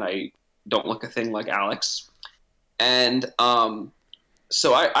looking, and I don't look a thing like Alex. And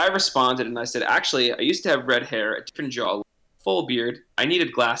so I responded, and I said, actually, I used to have red hair, a different jaw, full beard. I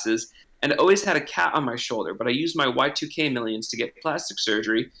needed glasses, and I always had a cat on my shoulder, but I used my Y2K millions to get plastic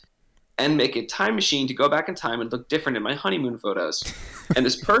surgery and make a time machine to go back in time and look different in my honeymoon photos. And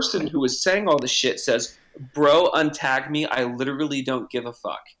this person who was saying all this shit says, bro, untag me. I literally don't give a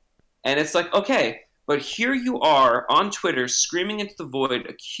fuck. And it's like, okay, but here you are on Twitter screaming into the void,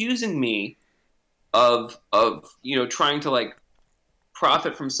 accusing me of trying to like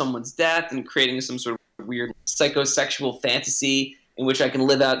profit from someone's death and creating some sort of weird psychosexual fantasy in which I can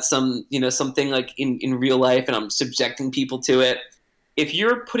live out something like in real life, and I'm subjecting people to it. If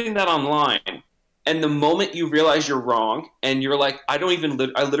you're putting that online, and the moment you realize you're wrong, and you're like, I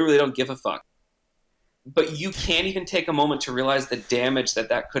literally don't give a fuck, but you can't even take a moment to realize the damage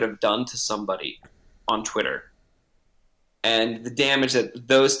that could have done to somebody on Twitter, and the damage that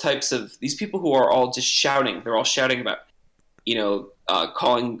these people who are all just shouting, they're all shouting about,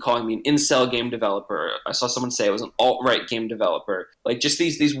 calling me an incel game developer. I saw someone say it was an alt-right game developer. Like just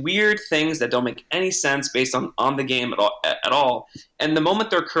these weird things that don't make any sense based on the game at all. And the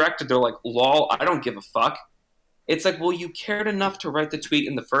moment they're corrected, they're like, lol, I don't give a fuck. It's like, well, you cared enough to write the tweet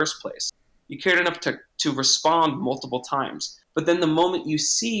in the first place. You cared enough to respond multiple times. But then the moment you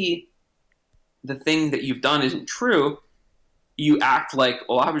see the thing that you've done isn't true, you act like,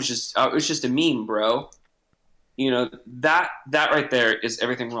 well, it was just a meme, bro. That right there is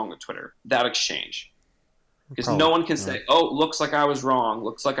everything wrong with Twitter. That exchange. Because no one can say, oh, looks like I was wrong.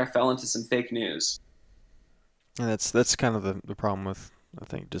 Looks like I fell into some fake news. And that's kind of the problem with, I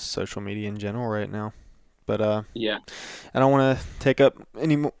think, just social media in general right now. But yeah, I don't want to take up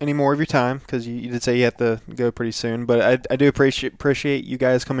any more of your time because you did say you have to go pretty soon. But I do appreciate you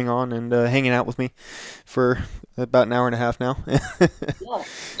guys coming on and hanging out with me for about an hour and a half now. Yeah.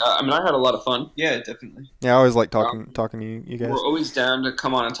 I had a lot of fun. Yeah, definitely. Yeah, I always like talking to you guys. We're always down to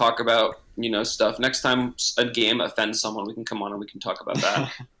come on and talk about stuff. Next time a game offends someone, we can come on and we can talk about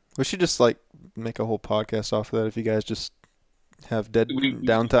that. We should just make a whole podcast off of that if you guys just have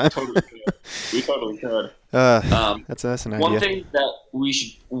downtime. We totally could. That's an idea. One thing that we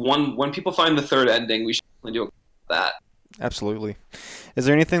should when people find the third ending, we should do that. Absolutely. Is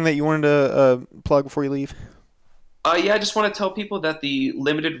there anything that you wanted to plug before you leave? Yeah, I just want to tell people that the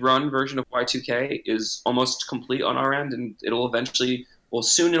limited run version of Y2K is almost complete on our end, and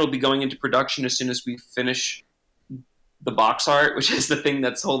soon it'll be going into production as soon as we finish the box art, which is the thing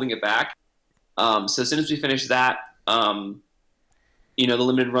that's holding it back. So as soon as we finish that, the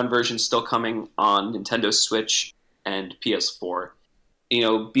limited run version is still coming on Nintendo Switch and PS4.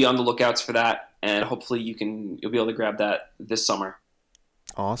 Be on the lookouts for that, and hopefully you'll be able to grab that this summer.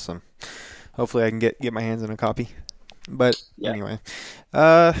 Awesome. Hopefully I can get my hands on a copy. But yeah. Anyway,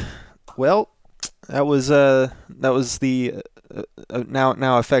 well, that was the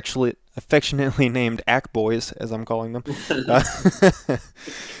now affectionately named Ack Boys, as I'm calling them.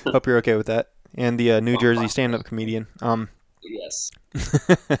 Hope you're okay with that. And the New Jersey stand-up comedian. Yes.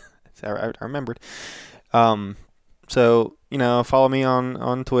 I remembered. So, follow me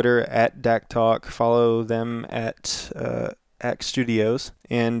on Twitter at DakTalk. Follow them at Ack Studios.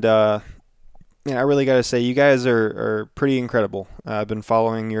 And I really got to say, you guys are pretty incredible. I've been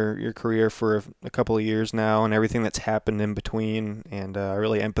following your career for a couple of years now and everything that's happened in between. And I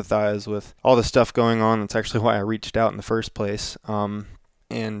really empathize with all the stuff going on. That's actually why I reached out in the first place.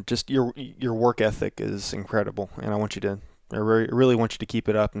 And just your work ethic is incredible. And I really want you to keep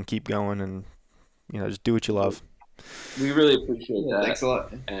it up and keep going and, just do what you love. We really appreciate that. Thanks a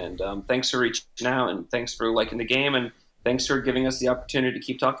lot. And thanks for reaching out, and thanks for liking the game, and thanks for giving us the opportunity to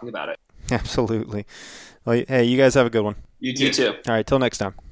keep talking about it. Absolutely. Well, hey, you guys have a good one. You too. All right, till next time.